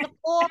 things that are on the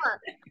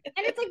floor?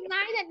 And it's like 9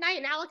 at night,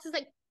 and Alex is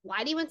like,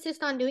 why do you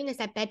insist on doing this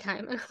at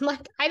bedtime? And I'm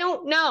like, I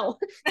don't know.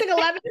 It's like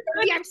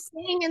 11:30. I'm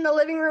sitting in the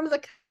living room with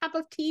a cup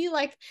of tea.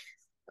 Like,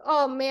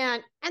 oh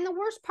man. And the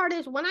worst part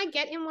is when I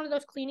get in one of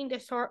those cleaning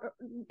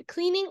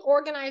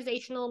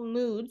organizational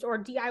moods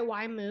or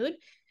DIY mood,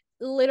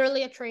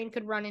 literally a train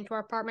could run into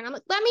our apartment. I'm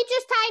like, let me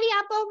just tidy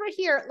up over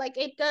here. Like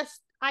it just,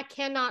 I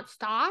cannot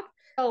stop.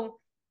 Oh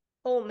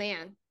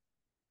man,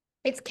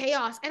 it's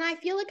chaos. And I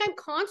feel like I'm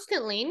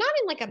constantly, not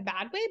in like a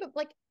bad way, but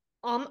like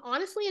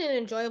honestly in an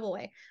enjoyable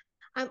way,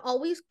 I'm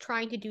always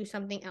trying to do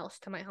something else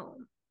to my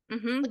home. Like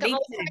I'm Me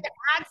always too. trying to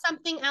add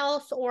something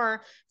else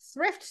or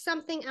thrift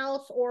something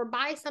else or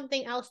buy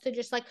something else to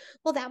just like,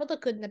 well, that would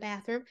look good in the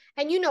bathroom.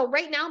 And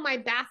right now my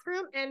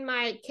bathroom and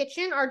my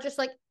kitchen are just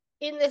like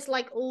in this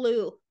like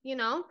loo.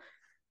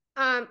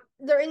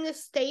 They're in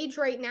this stage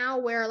right now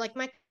where like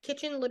my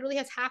kitchen literally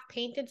has half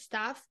painted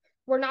stuff.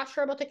 We're not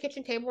sure about the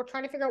kitchen table. We're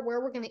trying to figure out where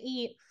we're gonna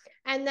eat.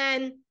 And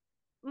then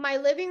my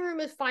living room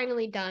is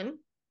finally done.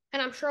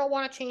 And I'm sure I'll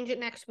want to change it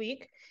next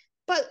week.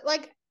 But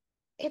like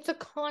it's a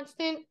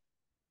constant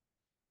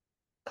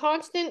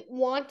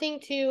wanting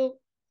to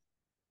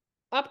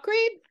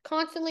upgrade,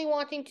 constantly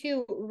wanting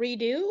to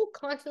redo,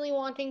 constantly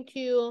wanting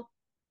to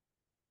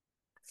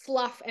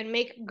fluff and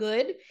make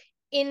good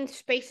in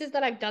spaces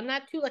that I've done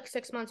that to like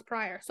 6 months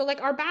prior. So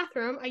like our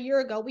bathroom a year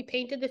ago, we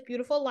painted this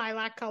beautiful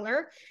lilac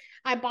color.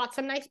 I bought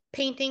some nice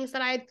paintings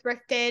that I had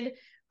thrifted,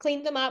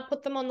 cleaned them up,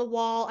 put them on the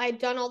wall. I'd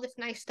done all this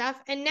nice stuff.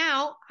 And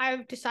now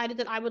I've decided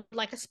that I would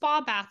like a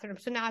spa bathroom.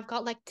 So now I've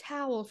got like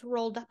towels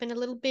rolled up in a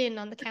little bin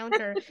on the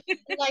counter. And,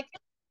 like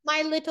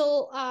my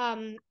little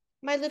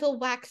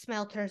wax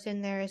melters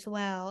in there as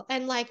well.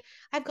 And like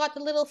I've got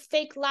the little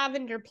fake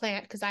lavender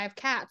plant because I have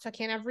cats. So I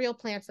can't have real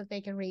plants that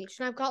they can reach.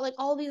 And I've got like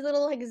all these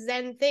little like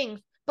zen things,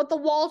 but the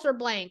walls are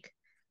blank.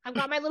 I've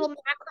got my little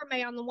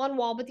macrame on the one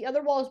wall, but the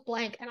other wall is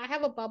blank. And I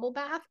have a bubble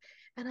bath,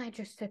 and I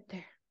just sit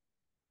there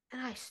and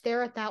I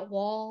stare at that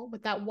wall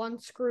with that one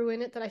screw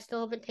in it that I still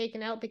haven't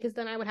taken out because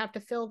then I would have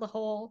to fill the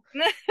hole.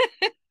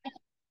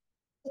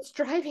 It's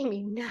driving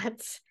me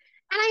nuts.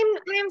 And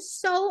I'm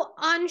so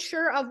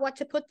unsure of what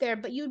to put there,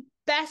 but you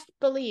best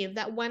believe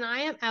that when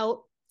I am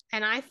out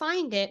and I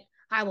find it,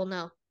 I will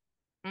know.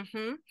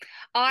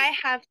 I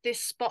have this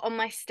spot on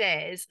my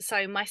stairs.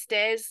 So my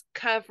stairs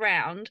curve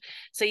round.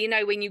 So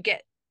when you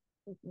get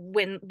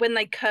when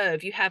they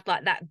curve, you have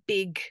like that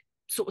big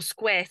sort of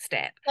square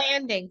step.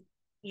 Landing.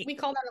 We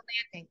call that a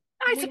landing.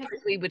 I We have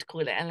suppose we would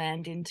call it a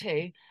landing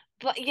too.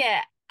 But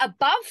yeah,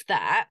 above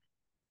that,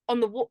 on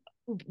the wall,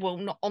 well,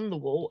 not on the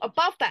wall,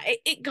 above that,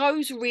 it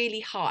goes really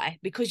high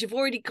because you've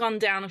already gone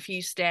down a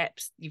few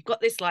steps. You've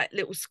got this like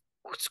little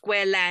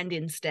square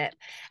landing step.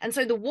 And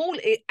so the wall,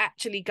 it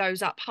actually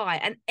goes up high.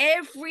 And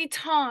every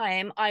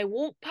time I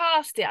walk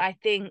past it, I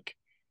think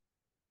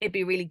it'd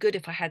be really good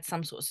if I had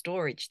some sort of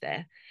storage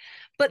there.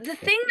 But the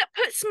thing that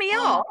puts me Oh,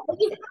 off, how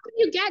do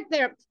you get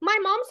there? My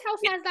mom's house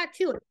has that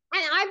too. And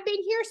I've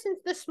been here since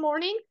this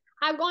morning.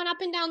 I've gone up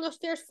and down those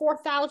stairs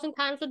 4,000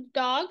 times with the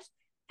dogs.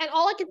 And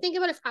all I can think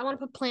about is I want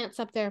to put plants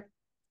up there.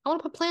 I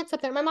want to put plants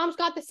up there. My mom's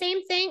got the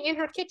same thing in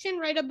her kitchen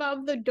right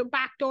above the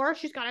back door.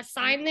 She's got a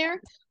sign there.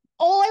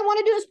 All I want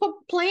to do is put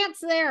plants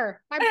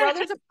there. My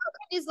brother's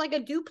apartment is like a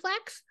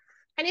duplex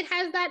and it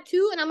has that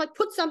too. And I'm like,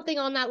 put something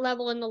on that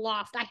level in the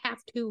loft. I have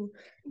to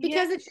yeah,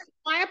 because it's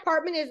my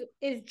apartment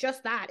is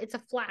just that. It's a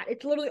flat.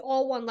 It's literally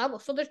all one level.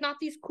 So there's not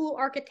these cool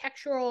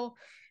architectural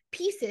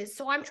pieces.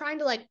 So I'm trying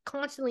to like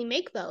constantly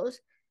make those.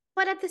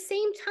 But at the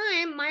same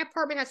time, my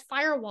apartment has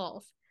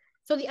firewalls.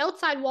 So the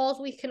outside walls,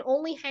 we can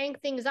only hang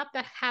things up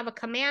that have a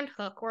command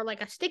hook or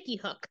like a sticky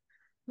hook,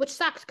 which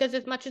sucks because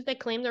as much as they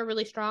claim they're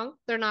really strong,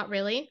 they're not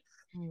really.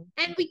 mm,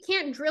 And we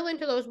can't drill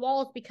into those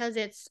walls because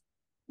it's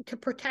to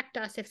protect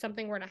us if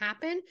something were to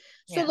happen.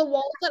 So yeah, the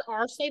walls that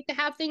are safe to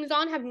have things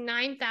on have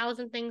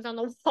 9,000 things on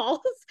the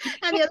walls,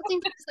 and the other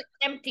things are just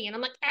like empty. And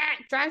I'm like,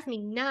 it drives me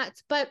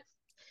nuts. But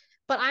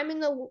I'm in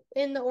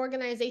the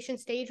organization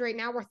stage right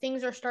now where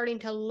things are starting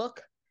to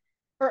look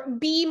or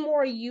be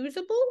more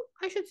usable,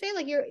 I should say.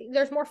 Like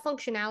there's more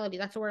functionality.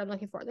 That's the word I'm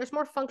looking for. There's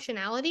more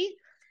functionality,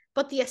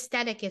 but the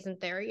aesthetic isn't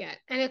there yet.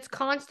 And it's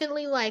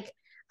constantly like,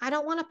 I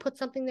don't want to put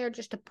something there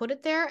just to put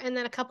it there. And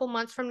then a couple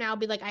months from now, I'll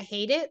be like, I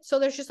hate it. So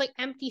there's just like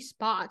empty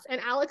spots. And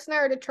Alex and I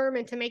are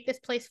determined to make this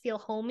place feel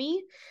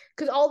homey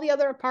because all the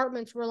other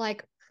apartments were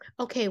like,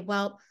 okay,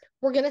 well,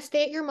 we're going to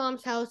stay at your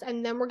mom's house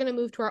and then we're going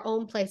to move to our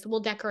own place.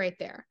 We'll decorate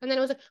there. And then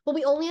it was like, well,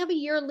 we only have a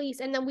year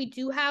lease. And then we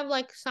do have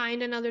like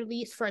signed another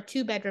lease for a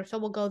 2 bedroom. So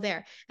we'll go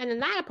there. And then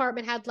that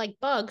apartment had like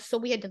bugs. So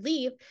we had to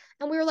leave.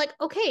 And we were like,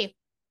 okay,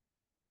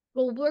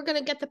 well, we're going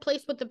to get the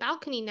place with the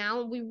balcony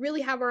now. We really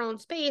have our own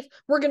space.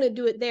 We're going to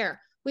do it there.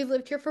 We've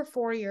lived here for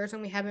 4 years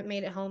and we haven't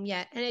made it home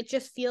yet. And it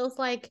just feels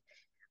like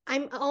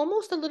I'm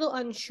almost a little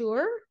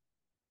unsure,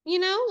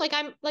 like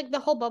I'm like the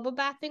whole bubble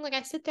bath thing. Like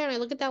I sit there and I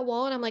look at that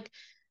wall and I'm like,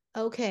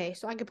 okay,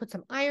 so I could put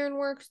some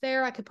ironworks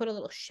there. I could put a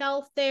little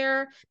shelf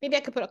there. Maybe I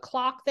could put a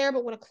clock there,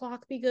 but would a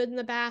clock be good in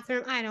the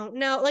bathroom? I don't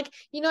know. Like,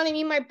 you know what I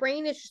mean? My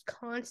brain is just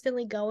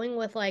constantly going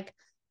with like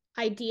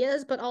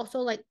ideas, but also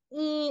like,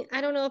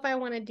 I don't know if I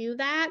want to do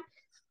that.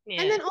 And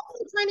yeah, then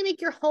also trying to make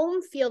your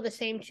home feel the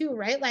same too,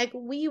 right? Like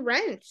we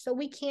rent, so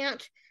we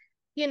can't,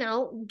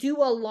 do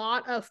a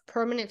lot of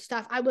permanent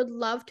stuff. I would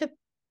love to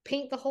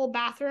paint the whole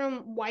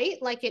bathroom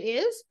white like it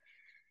is.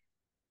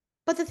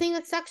 But the thing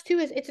that sucks too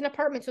is it's an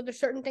apartment, so there's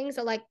certain things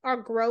that like are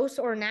gross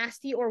or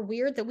nasty or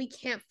weird that we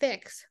can't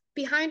fix.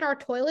 Behind our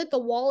toilet, the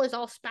wall is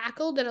all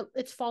spackled and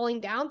it's falling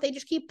down. They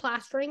just keep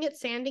plastering it,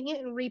 sanding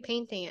it, and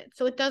repainting it,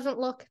 so it doesn't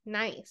look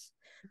nice.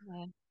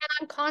 yeah, And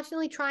I'm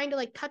constantly trying to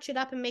like touch it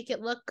up and make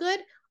it look good.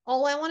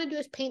 All I want to do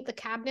is paint the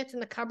cabinets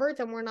and the cupboards,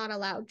 and we're not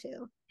allowed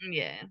to.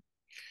 yeah,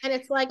 And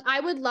it's like I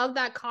would love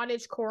that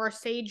cottage core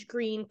sage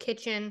green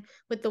kitchen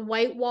with the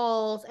white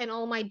walls and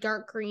all my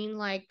dark green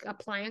like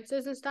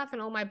appliances and stuff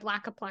and all my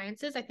black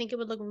appliances. I think it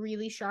would look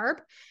really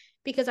sharp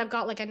because I've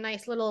got like a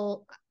nice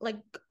little like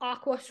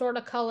aqua sort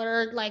of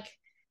colored like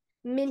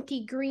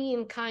minty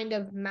green kind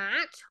of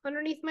mat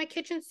underneath my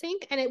kitchen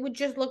sink and it would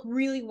just look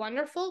really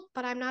wonderful,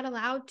 but I'm not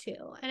allowed to.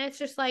 And it's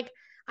just like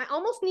I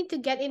almost need to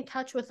get in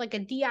touch with like a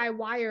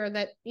DIYer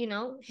that,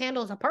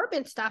 handles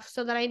apartment stuff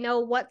so that I know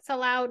what's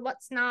allowed,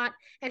 what's not,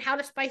 and how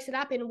to spice it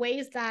up in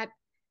ways that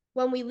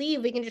when we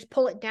leave, we can just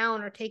pull it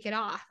down or take it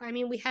off. I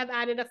mean, we have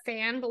added a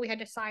fan, but we had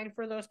to sign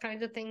for those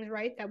kinds of things,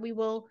 right? That we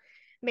will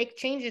make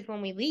changes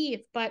when we leave.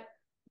 But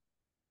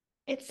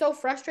it's so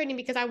frustrating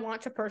because I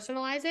want to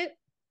personalize it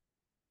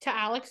to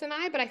Alex and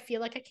I, but I feel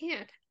like I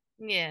can't.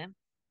 yeah.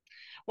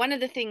 One of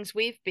the things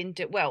we've been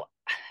doing, well,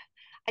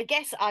 I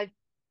guess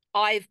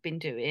I've been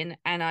doing,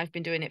 and I've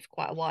been doing it for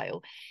quite a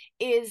while,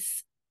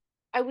 is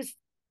I was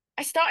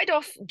I started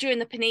off during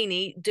the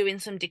panini doing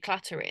some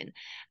decluttering,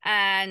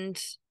 and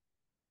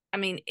I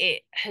mean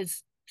it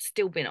has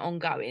still been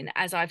ongoing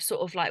as I've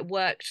sort of like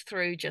worked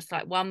through just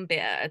like one bit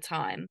at a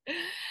time.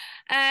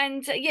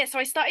 And yeah, so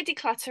I started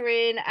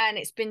decluttering and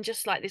it's been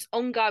just like this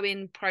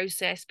ongoing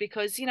process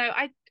because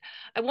I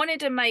wanted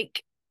to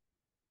make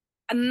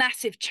a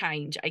massive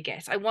change, I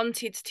guess. I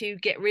wanted to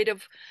get rid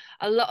of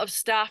a lot of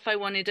stuff. I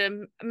wanted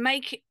to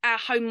make our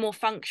home more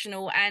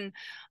functional. And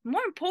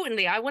more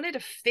importantly, I wanted to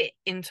fit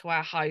into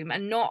our home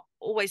and not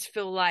always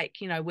feel like,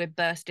 we're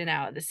bursting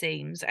out at the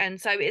seams.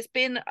 And so it's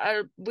been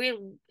a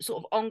real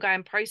sort of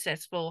ongoing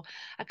process for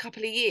a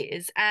couple of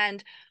years.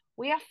 And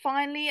we are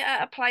finally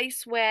at a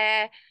place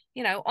where,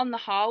 on the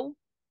whole,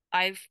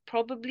 I've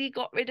probably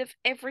got rid of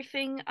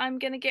everything I'm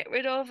going to get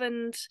rid of.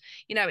 And,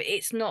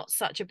 it's not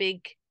such a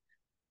big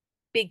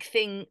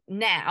thing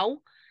now.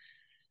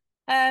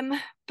 um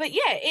but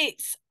yeah,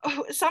 it's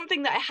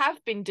something that I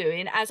have been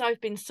doing as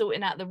I've been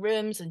sorting out the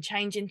rooms and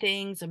changing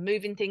things and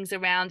moving things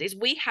around is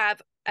we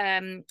have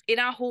in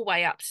our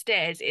hallway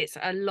upstairs, it's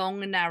a long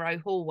narrow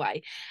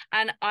hallway,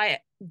 and I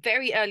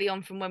very early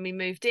on from when we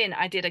moved in,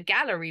 I did a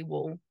gallery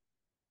wall.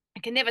 I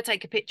can never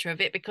take a picture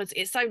of it because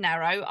it's so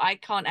narrow I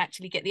can't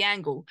actually get the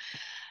angle,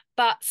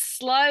 but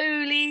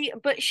slowly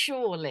but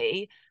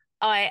surely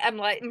I am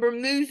like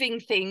removing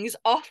things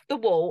off the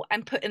wall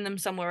and putting them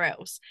somewhere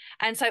else.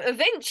 And so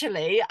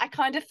eventually I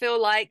kind of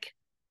feel like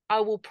I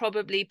will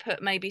probably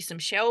put maybe some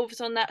shelves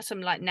on that,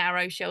 some like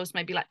narrow shelves,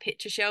 maybe like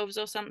picture shelves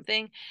or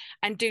something,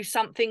 and do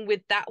something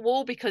with that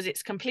wall because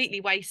it's completely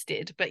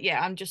wasted. But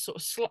yeah, I'm just sort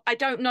of, I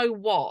don't know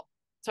what.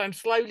 So I'm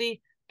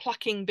slowly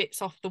plucking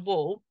bits off the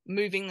wall,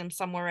 moving them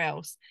somewhere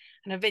else.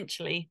 And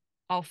eventually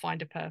I'll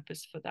find a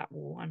purpose for that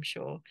wall, I'm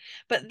sure.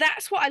 But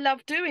that's what I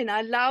love doing.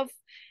 I love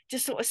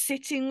just sort of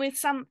sitting with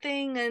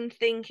something and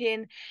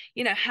thinking,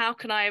 how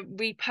can I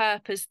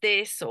repurpose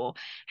this, or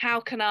how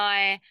can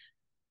I,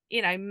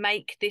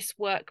 make this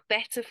work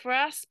better for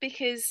us?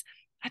 Because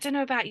I don't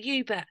know about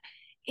you, but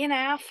in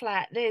our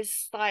flat,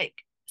 there's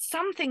like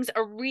some things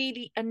are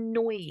really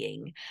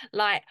annoying.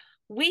 Like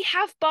we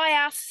have by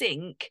our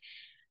sink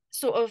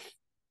sort of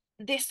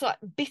this like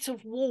bit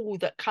of wall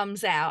that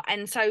comes out,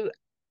 and so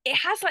it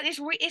has like this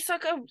it's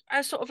like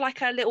a sort of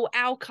like a little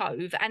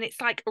alcove, and it's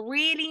like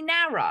really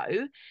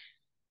narrow,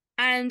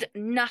 and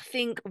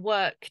nothing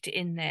worked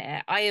in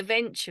there. I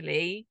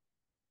eventually,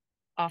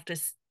 after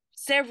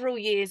several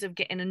years of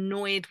getting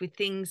annoyed with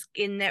things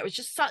in there, it was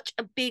just such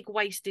a big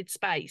wasted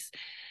space,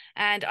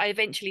 and I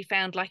eventually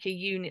found like a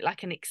unit,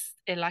 like an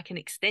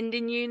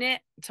extending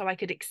unit, so I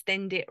could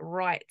extend it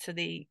right to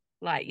the,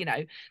 like,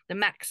 the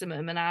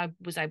maximum, and I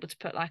was able to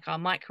put like our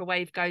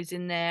microwave goes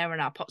in there,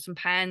 and our pots and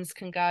pans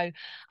can go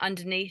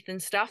underneath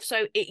and stuff,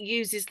 so it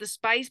uses the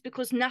space,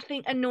 because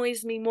nothing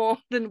annoys me more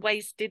than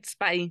wasted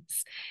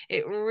space.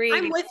 It I'm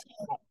really. with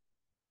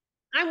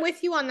I'm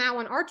with you on that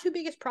one. Our two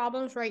biggest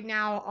problems right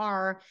now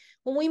are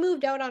when we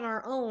moved out on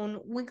our own,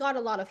 we got a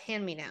lot of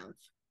hand-me-downs.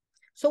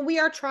 So we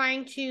are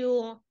trying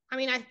to, I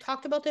mean, I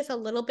talked about this a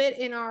little bit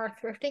in our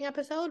thrifting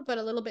episode, but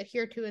a little bit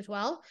here too as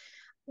well.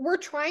 We're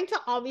trying to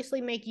obviously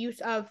make use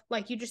of,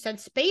 like you just said,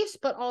 space,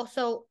 but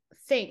also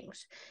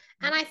things.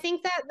 And I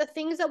think that the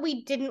things that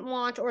we didn't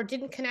want or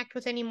didn't connect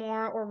with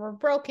anymore, or were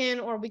broken,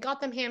 or we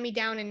got them hand me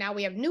down and now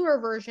we have newer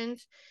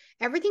versions,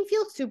 everything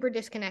feels super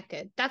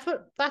disconnected. That's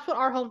what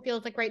our home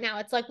feels like right now.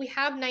 It's like we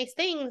have nice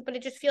things, but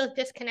it just feels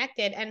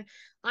disconnected. And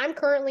I'm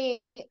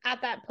currently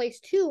at that place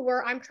too,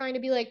 where I'm trying to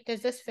be like,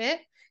 does this fit?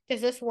 Does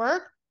this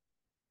work?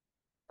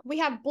 We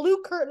have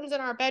blue curtains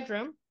in our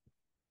bedroom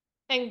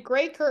and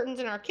gray curtains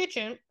in our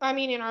kitchen. I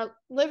mean, in our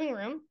living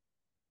room.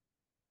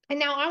 And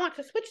now I want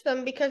to switch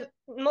them because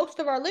most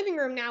of our living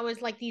room now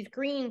is like these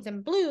greens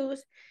and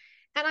blues.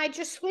 And I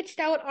just switched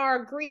out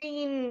our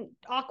green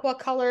aqua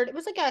colored, it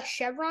was like a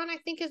chevron, I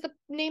think is the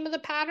name of the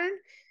pattern,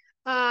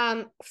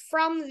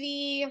 from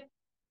the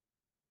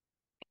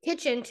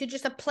kitchen to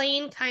just a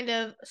plain kind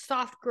of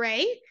soft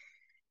gray.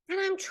 And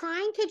I'm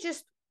trying to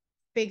just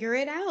figure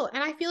it out.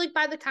 And I feel like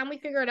by the time we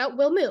figure it out,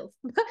 we'll move.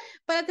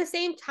 But at the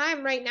same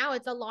time, right now,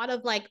 it's a lot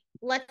of like,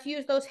 let's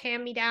use those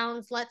hand me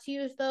downs. Let's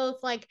use those.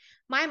 Like,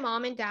 my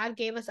mom and dad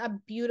gave us a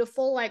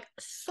beautiful, like,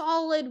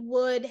 solid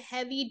wood,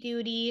 heavy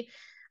duty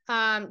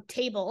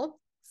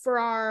table for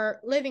our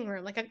living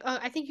room. Like,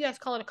 I think you guys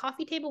call it a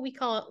coffee table. We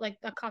call it like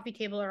a coffee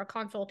table or a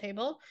console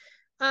table.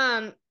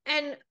 And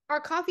our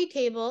console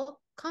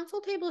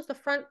table is the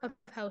front of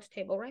house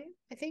table, right?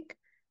 I think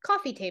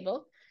coffee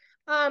table.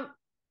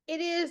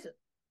 It is,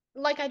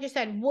 like I just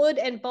said, wood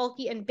and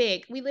bulky and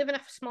big. We live in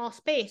a small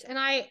space. And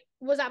I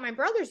was at my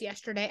brother's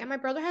yesterday, and my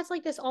brother has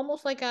like this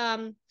almost like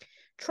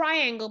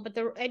triangle, but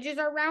the edges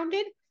are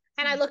rounded.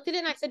 And I looked at it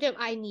and I said to him,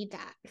 I need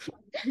that.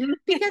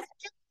 Because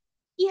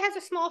he has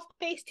a small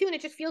space too, and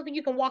it just feels like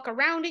you can walk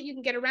around it, you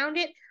can get around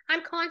it.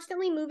 I'm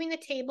constantly moving the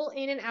table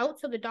in and out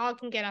so the dog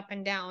can get up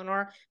and down,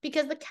 or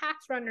because the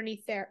cats are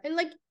underneath there. And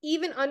like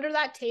even under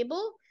that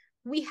table,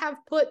 we have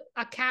put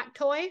a cat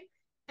toy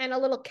and a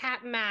little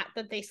cat mat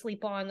that they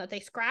sleep on, that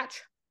they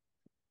scratch,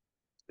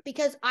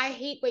 because I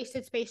hate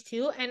wasted space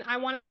too, and I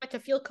want it to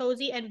feel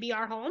cozy and be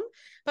our home,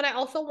 but I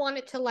also want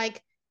it to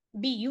like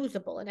be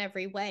usable in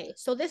every way.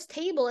 So this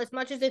table, as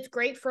much as it's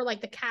great for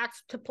like the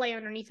cats to play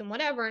underneath and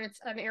whatever, and it's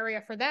an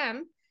area for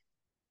them,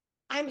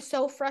 I'm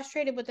so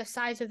frustrated with the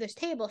size of this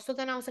table. So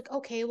then I was like,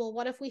 okay, well,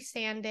 what if we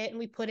sand it and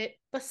we put it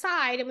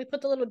beside and we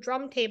put the little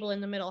drum table in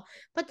the middle?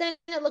 But then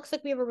it looks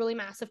like we have a really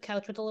massive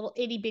couch with a little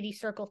itty bitty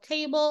circle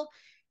table.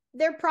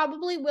 There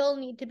probably will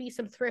need to be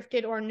some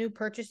thrifted or new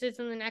purchases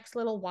in the next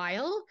little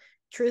while,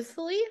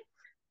 truthfully.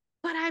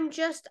 But I'm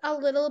just a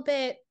little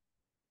bit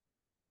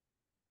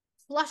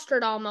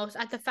flustered almost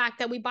at the fact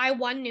that we buy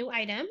one new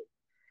item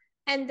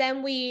and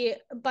then we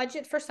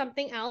budget for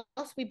something else.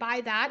 We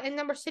buy that, and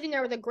then we're sitting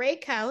there with a gray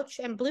couch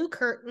and blue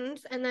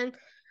curtains, and then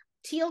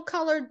teal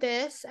colored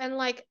this, and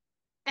like,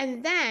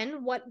 and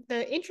then what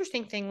the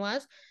interesting thing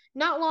was,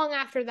 not long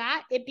after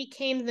that, it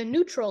became the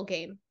neutral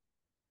game.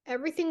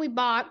 Everything we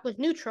bought was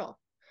neutral.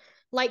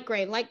 Light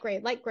gray, light gray,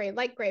 light gray,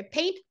 light gray.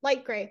 Paint,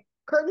 light gray.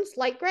 Curtains,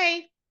 light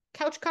gray.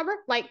 Couch cover,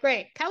 light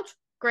gray. Couch,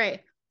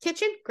 gray.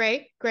 Kitchen,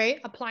 gray, gray.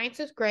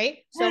 Appliances,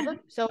 gray. Silver,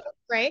 silver,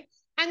 gray.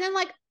 And then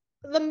like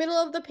the middle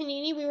of the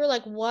panini, we were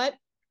like, what?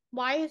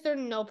 Why is there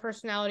no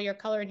personality or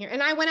color in here?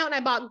 And I went out and I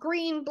bought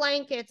green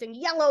blankets and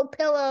yellow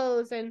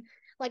pillows, and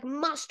like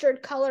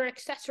mustard color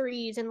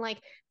accessories and like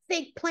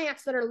fake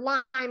plants that are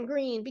lime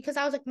green, because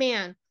I was like,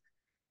 man,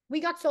 we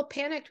got so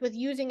panicked with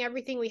using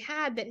everything we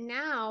had that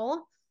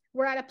now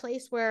we're at a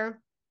place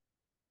where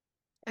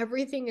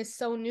everything is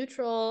so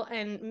neutral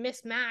and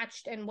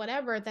mismatched and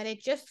whatever that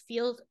it just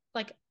feels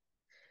like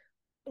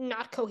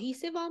not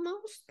cohesive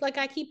almost. Like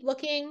I keep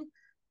looking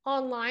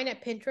online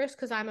at Pinterest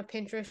because I'm a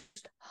Pinterest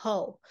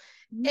hoe.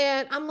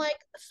 And I'm like,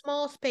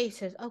 small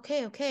spaces.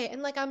 Okay, okay.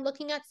 And like I'm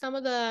looking at some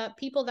of the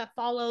people that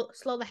follow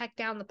Slow the Heck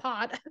Down the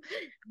Pod.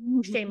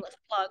 Shameless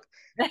plug.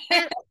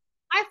 And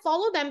I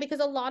follow them because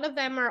a lot of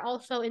them are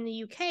also in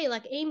the UK,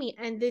 like Amy,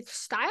 and the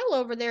style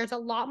over there is a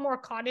lot more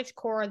cottage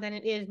core than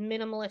it is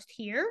minimalist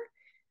here.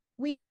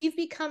 We've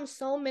become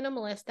so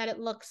minimalist that it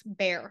looks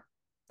bare.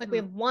 Like we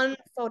have one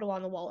photo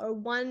on the wall or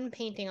one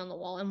painting on the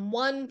wall and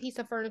one piece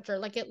of furniture.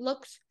 Like it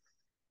looks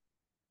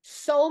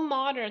so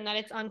modern that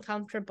it's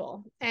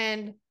uncomfortable.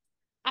 And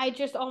I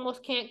just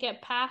almost can't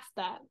get past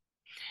that.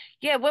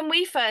 Yeah, when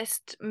we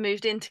first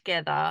moved in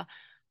together,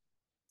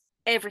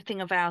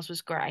 everything of ours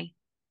was grey.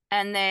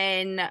 And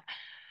then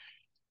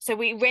so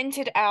we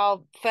rented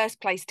our first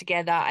place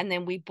together and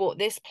then we bought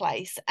this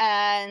place.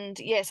 And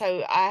yeah,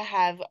 so I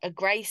have a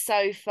grey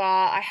sofa,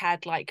 I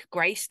had like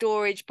grey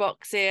storage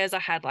boxes, I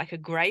had like a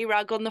grey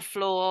rug on the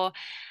floor.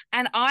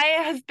 And I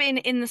have been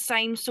in the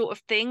same sort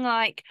of thing.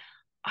 Like,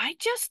 I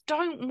just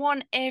don't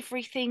want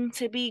everything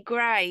to be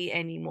grey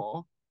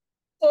anymore.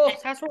 Oh,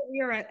 that's what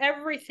we are at.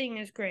 Everything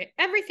is great.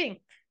 Everything.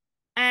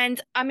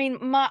 And I mean,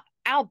 my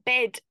our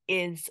bed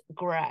is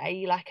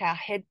grey, like our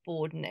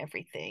headboard and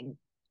everything.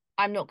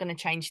 I'm not going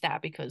to change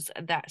that because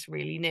that's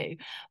really new.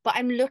 But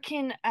I'm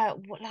looking at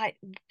what like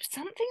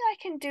something I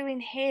can do in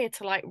here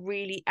to like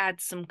really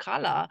add some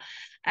color.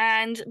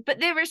 And but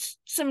there is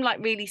some like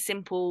really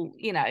simple,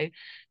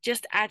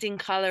 just adding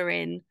color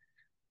in.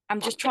 I'm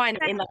just trying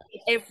it in like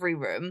every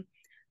room.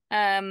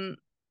 Um,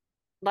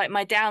 like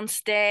my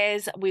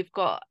downstairs, we've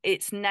got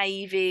it's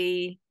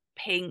navy,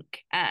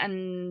 pink,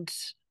 and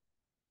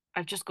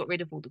I've just got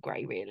rid of all the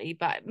grey really,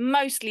 but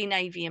mostly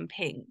navy and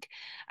pink.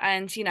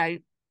 And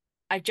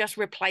I just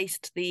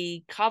replaced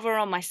the cover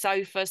on my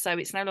sofa, so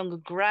it's no longer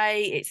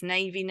grey, it's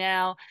navy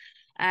now.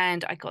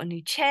 And I got a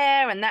new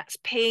chair, and that's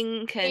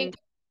pink. And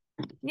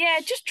yeah,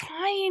 just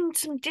trying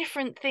some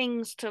different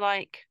things to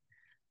like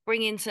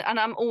bring into. And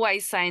I'm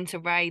always saying to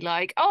Ray,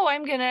 like, oh,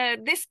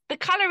 the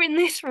color in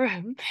this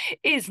room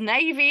is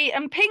navy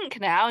and pink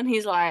now. And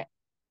he's like,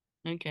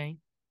 okay,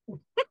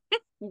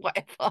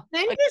 whatever.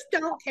 They just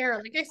don't care.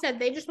 Like I said,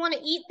 they just want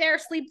to eat there,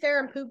 sleep there,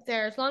 and poop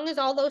there. As long as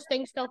all those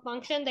things still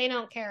function, they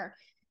don't care.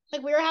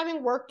 Like we were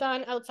having work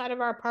done outside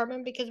of our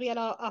apartment because we had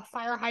a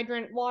fire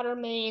hydrant water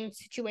main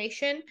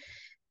situation.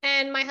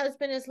 And my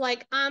husband is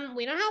like,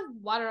 we don't have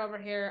water over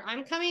here.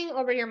 I'm coming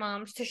over to your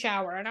mom's to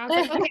shower. And I was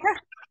like, okay,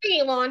 I'm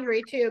doing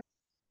laundry too.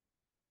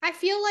 I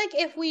feel like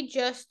if we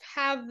just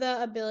have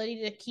the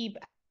ability to keep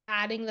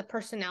adding the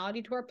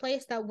personality to our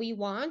place that we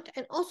want,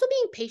 and also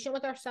being patient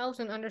with ourselves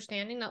and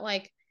understanding that,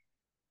 like,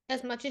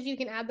 as much as you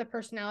can add the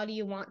personality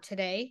you want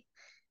today,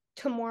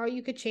 tomorrow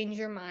you could change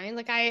your mind.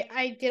 Like,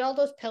 I did all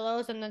those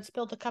pillows and then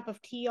spilled a cup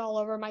of tea all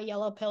over my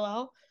yellow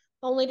pillow,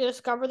 only to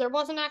discover there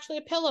wasn't actually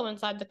a pillow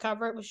inside the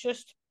cover. It was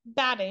just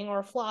batting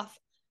or fluff.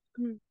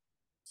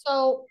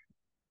 So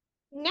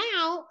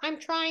now I'm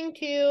trying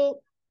to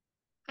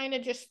kind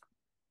of just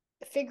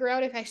figure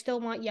out if I still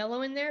want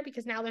yellow in there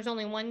because now there's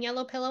only one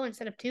yellow pillow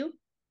instead of two.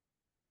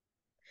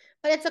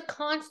 But it's a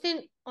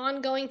constant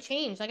ongoing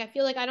change. Like I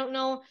feel like I don't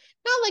know,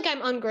 not like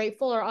I'm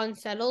ungrateful or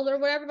unsettled or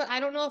whatever, but I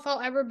don't know if I'll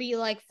ever be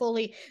like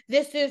fully,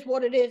 this is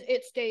what it is,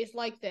 it stays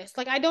like this.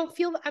 Like I don't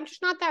feel, I'm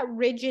just not that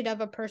rigid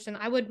of a person.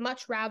 I would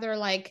much rather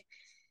like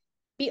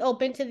be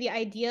open to the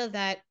idea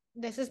that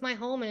this is my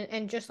home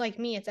and just like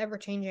me, it's ever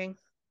changing.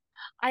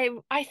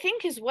 I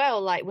think as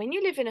well, like when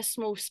you live in a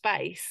small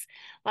space,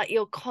 like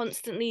you're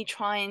constantly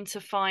trying to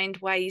find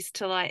ways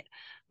to like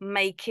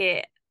make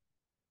it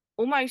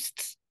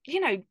almost,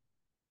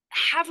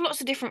 have lots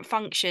of different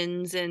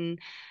functions. And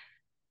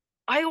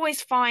I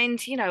always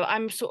find,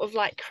 I'm sort of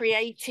like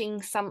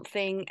creating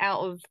something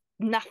out of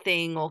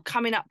nothing or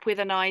coming up with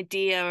an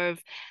idea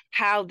of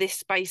how this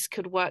space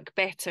could work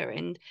better.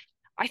 And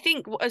I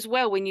think as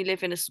well, when you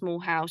live in a small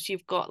house,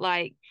 you've got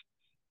like,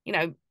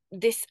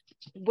 this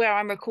where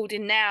I'm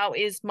recording now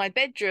is my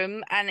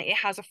bedroom and it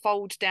has a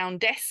fold down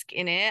desk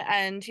in it.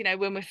 And,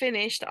 when we're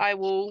finished, I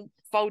will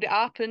fold it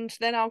up and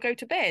then I'll go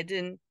to bed.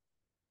 And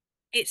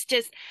it's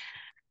just,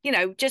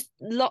 just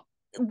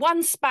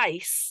one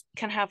space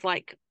can have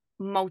like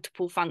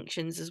multiple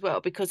functions as well.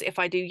 Because if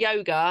I do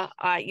yoga,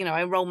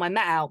 I roll my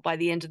mat out by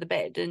the end of the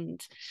bed.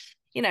 And,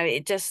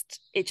 it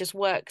just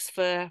works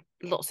for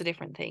lots of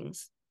different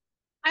things.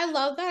 I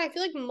love that. I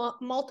feel like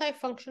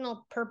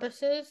multifunctional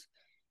purposes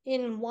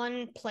in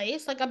one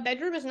place. Like a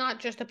bedroom is not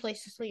just a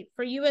place to sleep.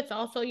 For you, it's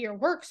also your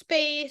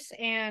workspace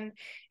and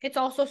it's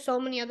also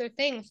so many other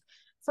things.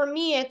 for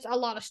me, it's a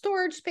lot of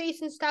storage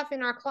space and stuff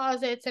in our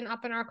closets and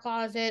up in our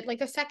closet. Like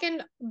the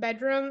second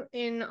bedroom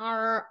in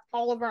our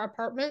all of our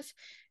apartments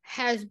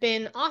has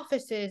been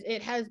offices.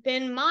 It has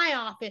been my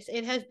office.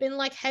 It has been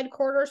like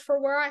headquarters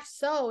for where I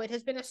sew. It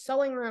has been a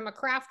sewing room, a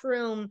craft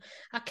room,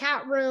 a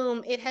cat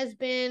room. It has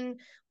been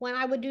when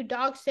I would do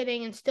dog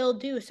sitting and still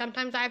do.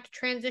 Sometimes I have to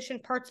transition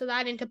parts of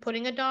that into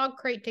putting a dog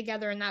crate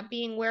together and that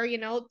being where,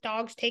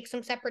 dogs take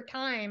some separate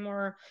time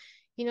or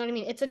you know what I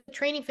mean? It's a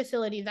training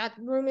facility. That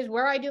room is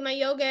where I do my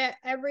yoga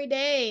every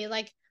day.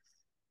 Like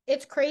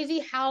it's crazy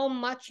how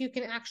much you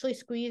can actually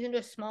squeeze into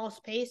a small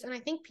space. And I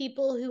think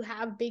people who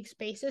have big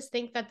spaces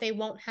think that they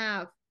won't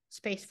have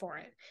space for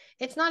it.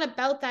 It's not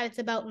about that, it's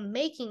about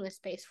making the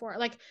space for it.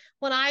 Like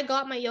when I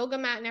got my yoga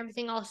mat and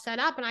everything all set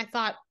up, and I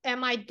thought,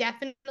 am I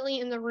definitely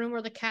in the room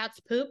where the cats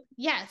poop?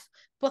 Yes.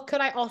 But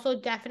could I also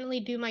definitely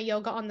do my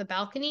yoga on the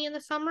balcony in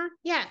the summer?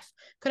 Yes.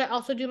 Could I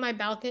also do my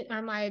balcony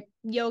or my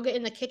yoga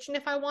in the kitchen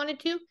if I wanted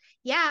to?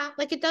 Yeah.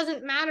 Like it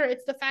doesn't matter.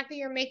 It's the fact that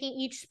you're making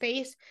each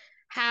space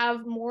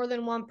have more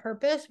than one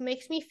purpose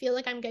makes me feel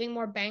like I'm getting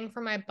more bang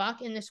for my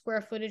buck in the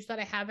square footage that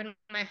I have in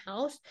my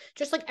house.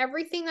 Just like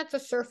everything that's a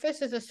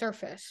surface is a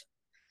surface.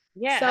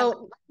 Yeah.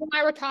 So when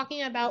I were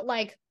talking about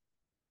like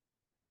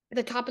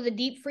the top of the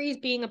deep freeze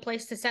being a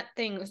place to set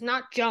things,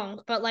 not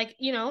junk, but like,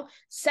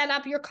 set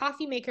up your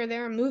coffee maker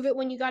there and move it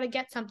when you got to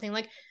get something.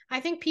 Like, I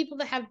think people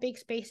that have big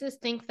spaces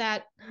think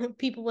that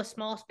people with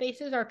small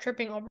spaces are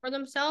tripping over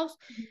themselves.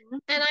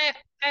 And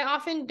I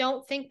often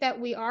don't think that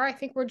we are. I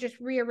think we're just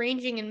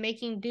rearranging and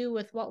making do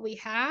with what we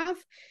have.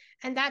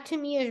 And that to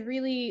me is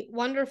really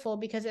wonderful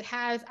because it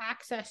has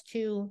access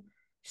to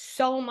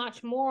so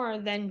much more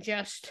than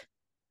just,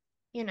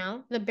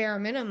 the bare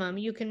minimum.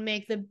 You can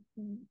make the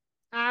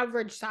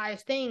average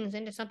size things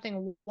into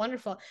something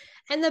wonderful.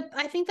 And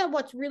I think that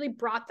what's really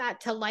brought that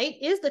to light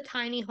is the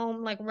tiny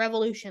home like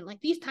revolution. Like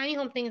these tiny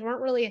home things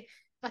weren't really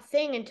a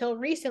thing until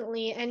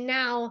recently. And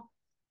now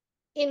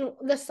in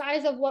the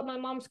size of what my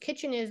mom's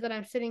kitchen is that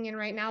I'm sitting in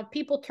right now,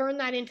 people turn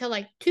that into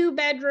like 2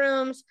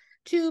 bedrooms,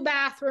 2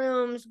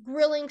 bathrooms,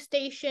 grilling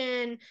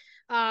station,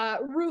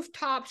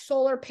 rooftop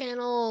solar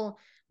panel,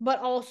 but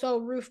also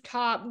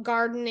rooftop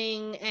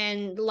gardening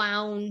and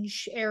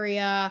lounge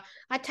area.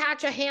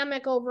 Attach a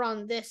hammock over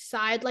on this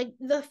side. Like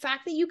the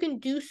fact that you can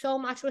do so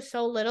much with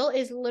so little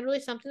is literally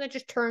something that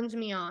just turns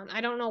me on. I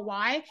don't know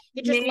why.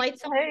 It just Me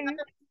lights up too.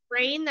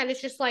 brain that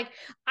it's just like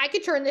I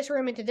could turn this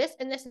room into this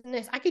and this and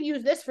this. I could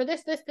use this for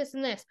this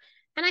and this.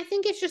 And I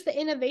think it's just the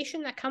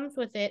innovation that comes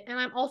with it. And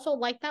I'm also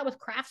like that with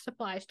craft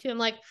supplies too. I'm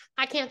like,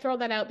 I can't throw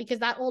that out because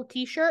that old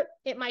t-shirt,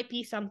 it might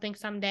be something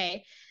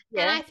someday.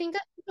 And Yeah. I think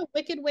that's a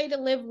wicked way to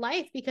live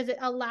life because it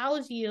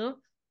allows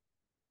you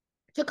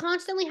to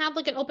constantly have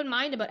like an open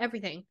mind about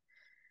everything.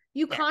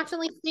 You Yeah.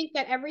 constantly think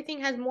that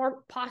everything has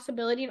more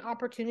possibility and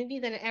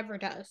opportunity than it ever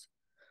does.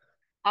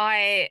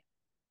 I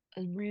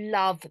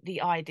love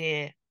the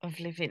idea of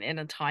living in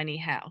a tiny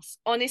house.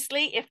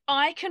 Honestly, if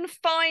I can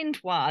find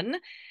one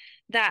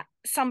that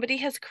somebody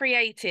has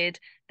created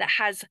that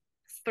has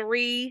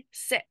three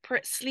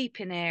separate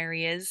sleeping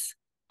areas,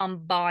 I'm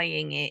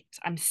buying it.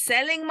 I'm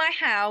selling my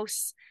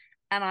house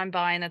and I'm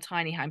buying a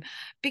tiny home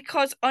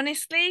because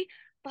honestly,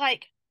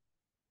 like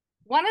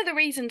one of the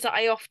reasons that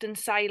I often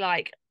say,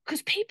 like,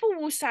 because people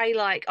will say,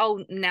 like,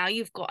 oh, now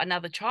you've got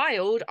another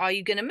child, are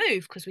you going to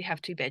move? Because we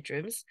have 2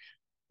 bedrooms.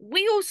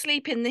 We all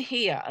sleep in the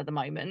here at the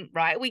moment,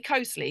 right? We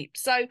co-sleep.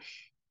 So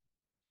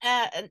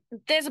uh,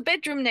 there's a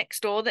bedroom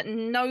next door that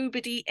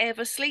nobody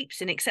ever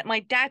sleeps in except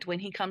my dad when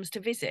he comes to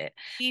visit.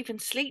 He even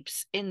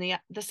sleeps in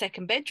the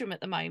second bedroom at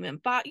the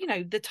moment, but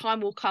the time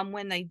will come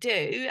when they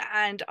do,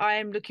 and I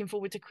am looking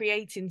forward to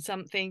creating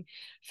something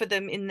for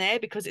them in there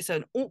because it's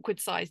an awkward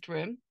sized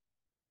room.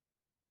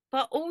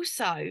 But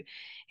also,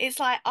 it's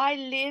like I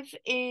live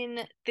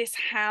in this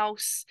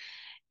house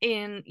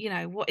in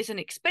what is an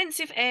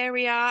expensive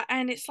area,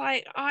 and it's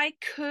like I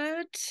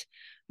could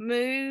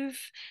move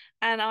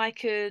and I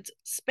could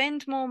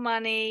spend more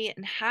money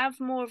and have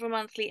more of a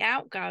monthly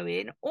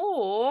outgoing,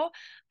 or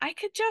I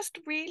could just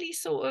really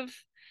sort of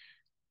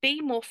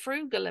be more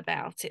frugal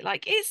about it.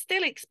 Like it's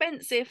still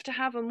expensive to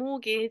have a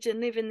mortgage and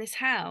live in this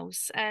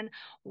house, and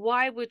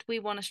why would we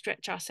want to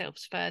stretch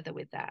ourselves further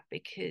with that?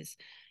 Because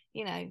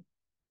you know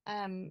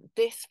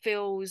this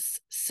feels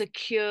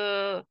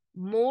secure,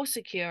 more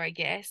secure, I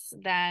guess,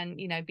 than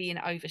being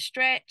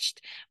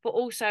overstretched. But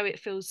also, it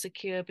feels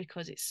secure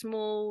because it's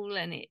small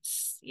and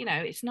it's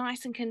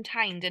nice and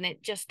contained, and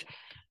it just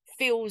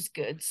feels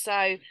good. So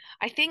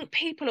I think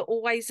people are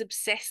always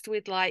obsessed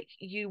with like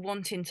you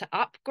wanting to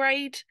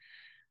upgrade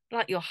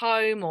like your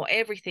home or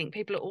everything.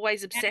 People are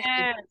always obsessed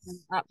with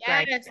Yes.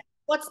 upgrade. Yes.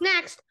 What's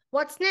next?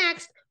 What's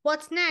next?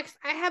 What's next?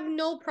 I have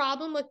no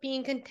problem with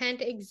being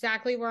content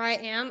exactly where I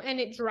am,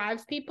 and it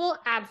drives people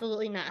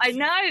absolutely I nuts.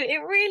 know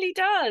it really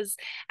does.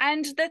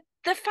 And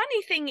the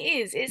funny thing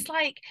is, it's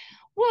like,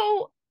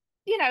 well,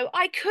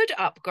 I could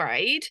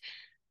upgrade,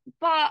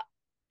 but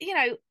you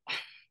know,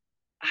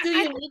 Do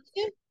I you need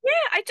to?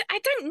 yeah, I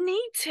don't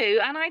need to,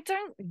 and I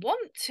don't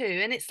want to.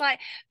 And it's like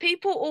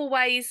people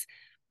always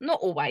not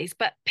always,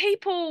 but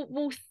people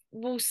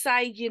will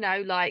say, you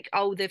know, like,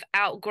 oh, they've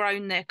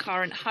outgrown their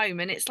current home,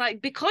 and it's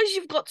like, because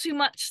you've got too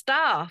much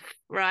stuff,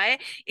 right?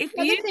 If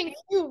The other you thing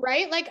too,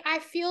 right? Like I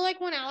feel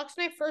like when Alex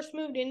and I first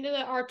moved into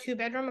our 2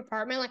 bedroom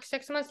apartment, like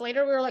 6 months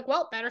later, we were like,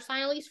 well, better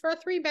sign a lease for a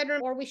 3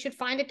 bedroom, or we should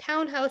find a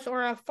townhouse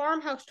or a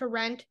farmhouse to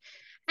rent.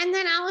 And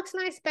then Alex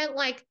and I spent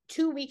like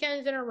 2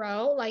 weekends in a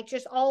row, like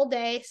just all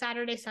day,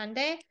 Saturday,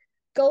 Sunday,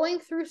 going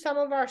through some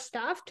of our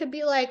stuff to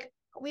be like,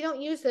 we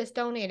don't use this,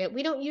 donate it.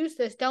 We don't use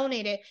this,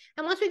 donate it.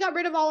 And once we got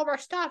rid of all of our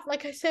stuff,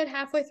 like I said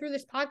halfway through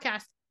this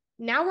podcast,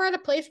 now we're at a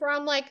place where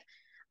I'm like,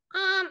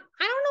 I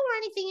don't know where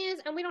anything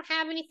is, and we don't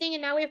have anything,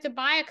 and now we have to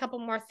buy a couple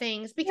more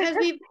things because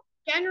we've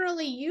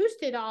generally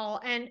used it all,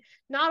 and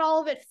not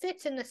all of it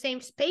fits in the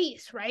same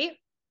space, right?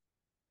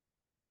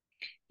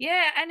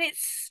 Yeah, and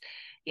it's,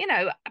 you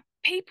know,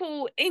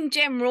 people in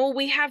general,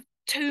 we have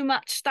too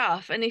much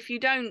stuff. And if you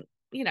don't,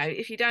 you know,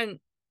 if you don't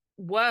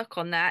work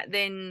on that,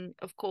 then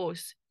of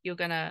course you're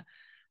gonna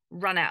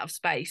run out of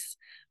space.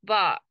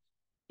 But,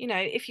 you know,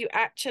 if you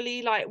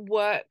actually like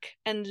work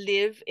and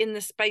live in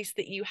the space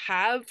that you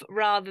have,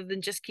 rather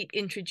than just keep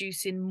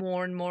introducing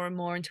more and more and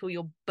more until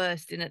you're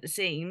bursting at the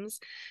seams,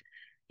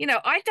 you know,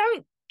 I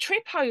don't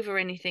trip over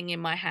anything in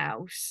my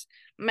house.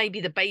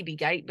 Maybe the baby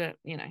gate, but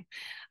you know,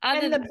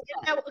 other And than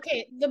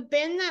the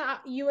bin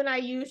that you and I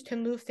use to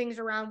move things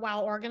around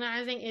while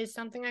organizing is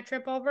something I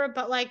trip over,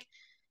 but like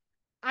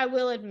I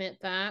will admit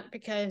that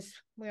because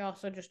we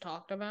also just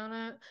talked about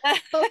it.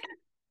 that. But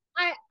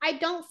I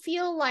don't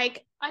feel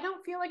like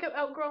I've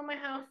outgrown my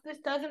house. This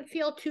doesn't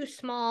feel too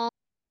small.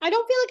 I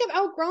don't feel like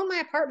I've outgrown my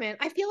apartment.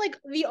 I feel like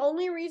the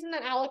only reason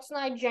that Alex and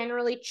I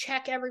generally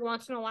check every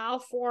once in a while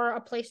for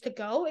a place to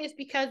go is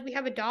because we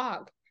have a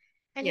dog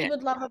and he Yeah,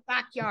 would love a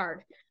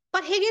backyard.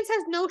 But Higgins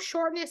has no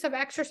shortness of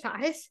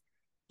exercise.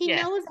 He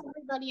yeah. knows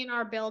everybody in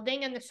our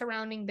building and the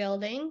surrounding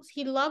buildings.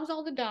 He loves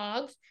all the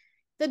dogs.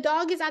 The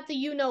dog is at the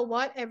you know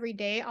what every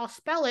day. I'll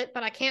spell it,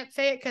 but I can't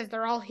say it because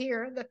they're all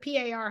here. The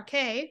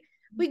PARK.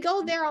 We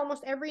go there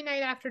almost every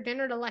night after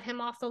dinner to let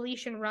him off the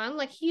leash and run.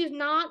 Like he's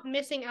not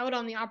missing out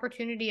on the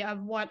opportunity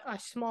of what a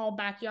small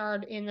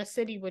backyard in the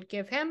city would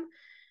give him.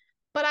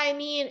 But I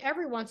mean,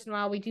 every once in a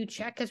while we do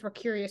check because we're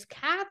curious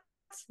cats.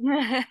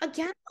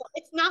 Again,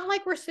 it's not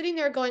like we're sitting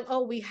there going,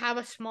 oh, we have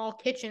a small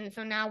kitchen,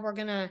 so now we're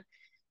gonna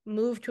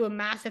move to a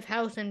massive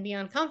house and be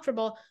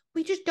uncomfortable.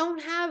 We just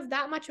don't have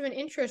that much of an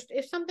interest.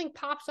 If something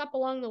pops up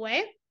along the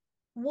way,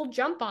 we'll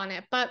jump on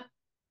it. But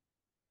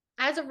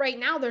as of right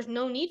now, there's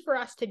no need for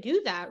us to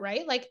do that,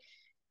 right? Like,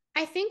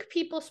 I think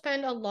people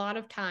spend a lot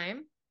of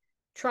time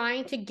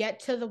trying to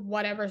get to the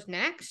whatever's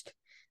next.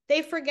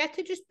 They forget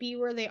to just be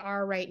where they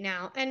are right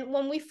now. And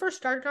when we first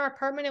started our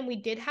apartment and we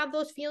did have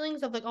those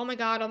feelings of like, oh my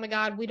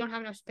God, we don't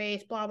have enough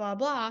space, blah, blah,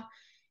 blah.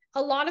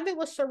 A lot of it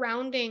was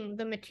surrounding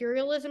the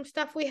materialism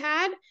stuff we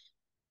had,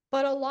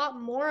 but a lot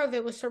more of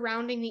it was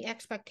surrounding the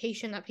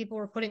expectation that people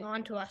were putting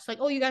onto us. Like,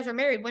 oh, you guys are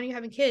married. When are you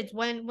having kids?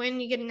 When are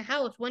you getting a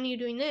house? When are you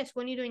doing this?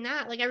 When are you doing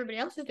that? Like everybody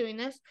else is doing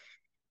this.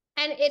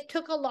 And it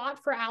took a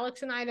lot for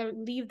Alex and I to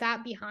leave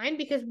that behind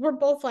because we're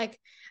both like,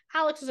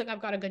 Alex is like,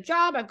 I've got a good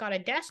job. I've got a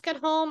desk at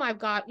home. I've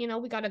got,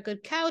 we got a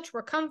good couch.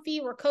 We're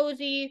comfy. We're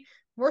cozy.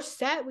 We're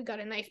set. We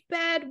got a nice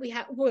bed. We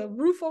have a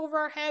roof over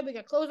our head. We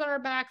got clothes on our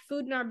back,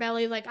 food in our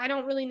belly. Like, I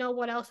don't really know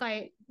what else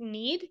I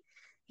need.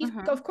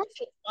 Mhm. Of course,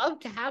 he'd love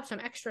to have some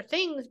extra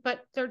things,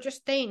 but they're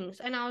just things.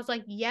 And I was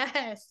like,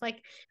 yes,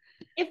 like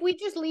if we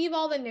just leave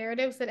all the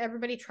narratives that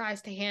everybody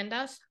tries to hand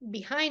us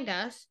behind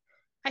us,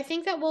 I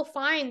think that we'll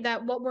find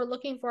that what we're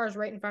looking for is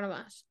right in front of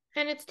us.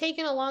 And it's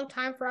taken a long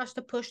time for us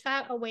to push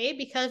that away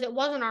because it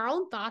wasn't our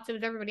own thoughts, it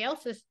was everybody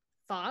else's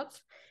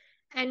thoughts.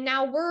 And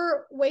now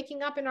we're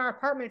waking up in our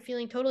apartment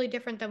feeling totally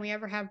different than we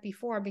ever have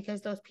before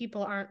because those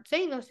people aren't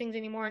saying those things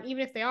anymore. And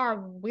even if they are,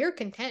 we're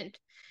content.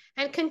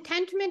 And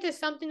contentment is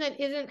something that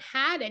isn't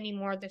had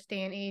anymore this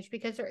day and age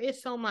because there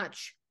is so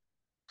much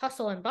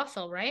hustle and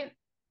bustle, right?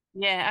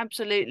 Yeah,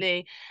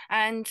 absolutely.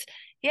 And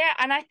yeah,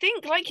 and I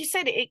think, like you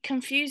said, it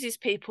confuses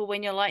people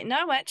when you're like,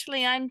 no,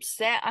 actually, I'm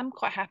set. I'm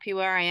quite happy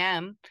where I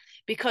am,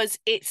 because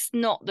it's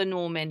not the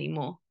norm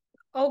anymore.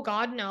 Oh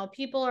God, no.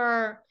 People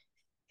are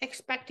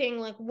expecting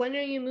like when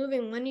are you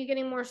moving? When are you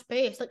getting more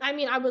space? Like I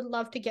mean, I would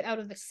love to get out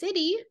of the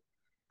city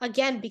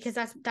again because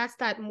that's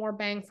that more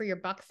bang for your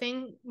buck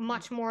thing,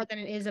 much more than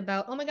it is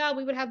about, oh my God,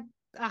 we would have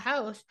a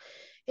house.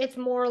 It's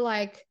more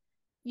like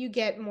you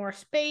get more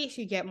space,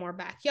 you get more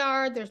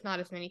backyard, there's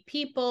not as many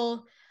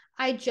people.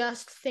 I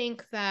just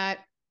think that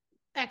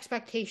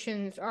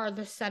expectations are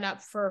the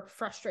setup for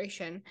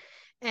frustration.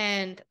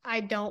 And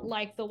I don't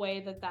like the way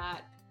that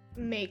that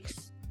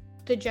makes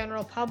the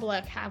general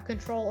public have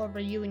control over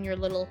you and your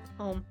little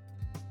home.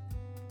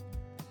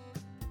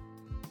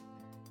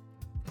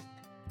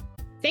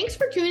 Thanks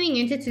for tuning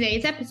into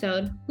today's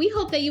episode. We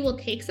hope that you will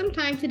take some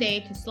time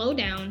today to slow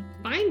down,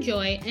 find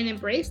joy, and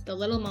embrace the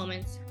little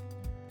moments.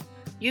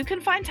 You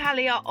can find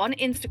Talia on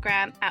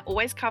Instagram at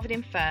Always Covered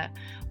in Fur,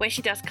 where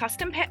she does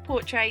custom pet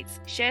portraits,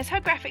 shares her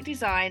graphic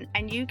design,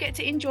 and you get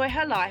to enjoy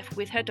her life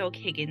with her dog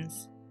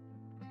Higgins.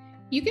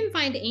 You can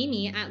find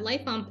Amy at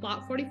Life on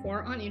Plot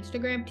 44 on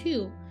Instagram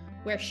too,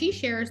 where she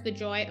shares the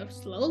joy of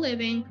slow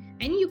living,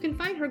 and you can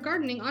find her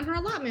gardening on her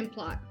allotment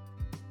plot.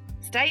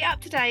 Stay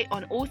up to date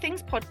on all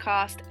things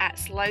podcast at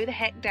Slow the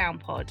Heck Down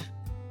Pod.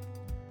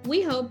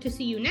 We hope to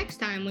see you next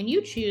time when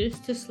you choose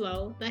to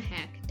slow the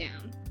heck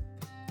down.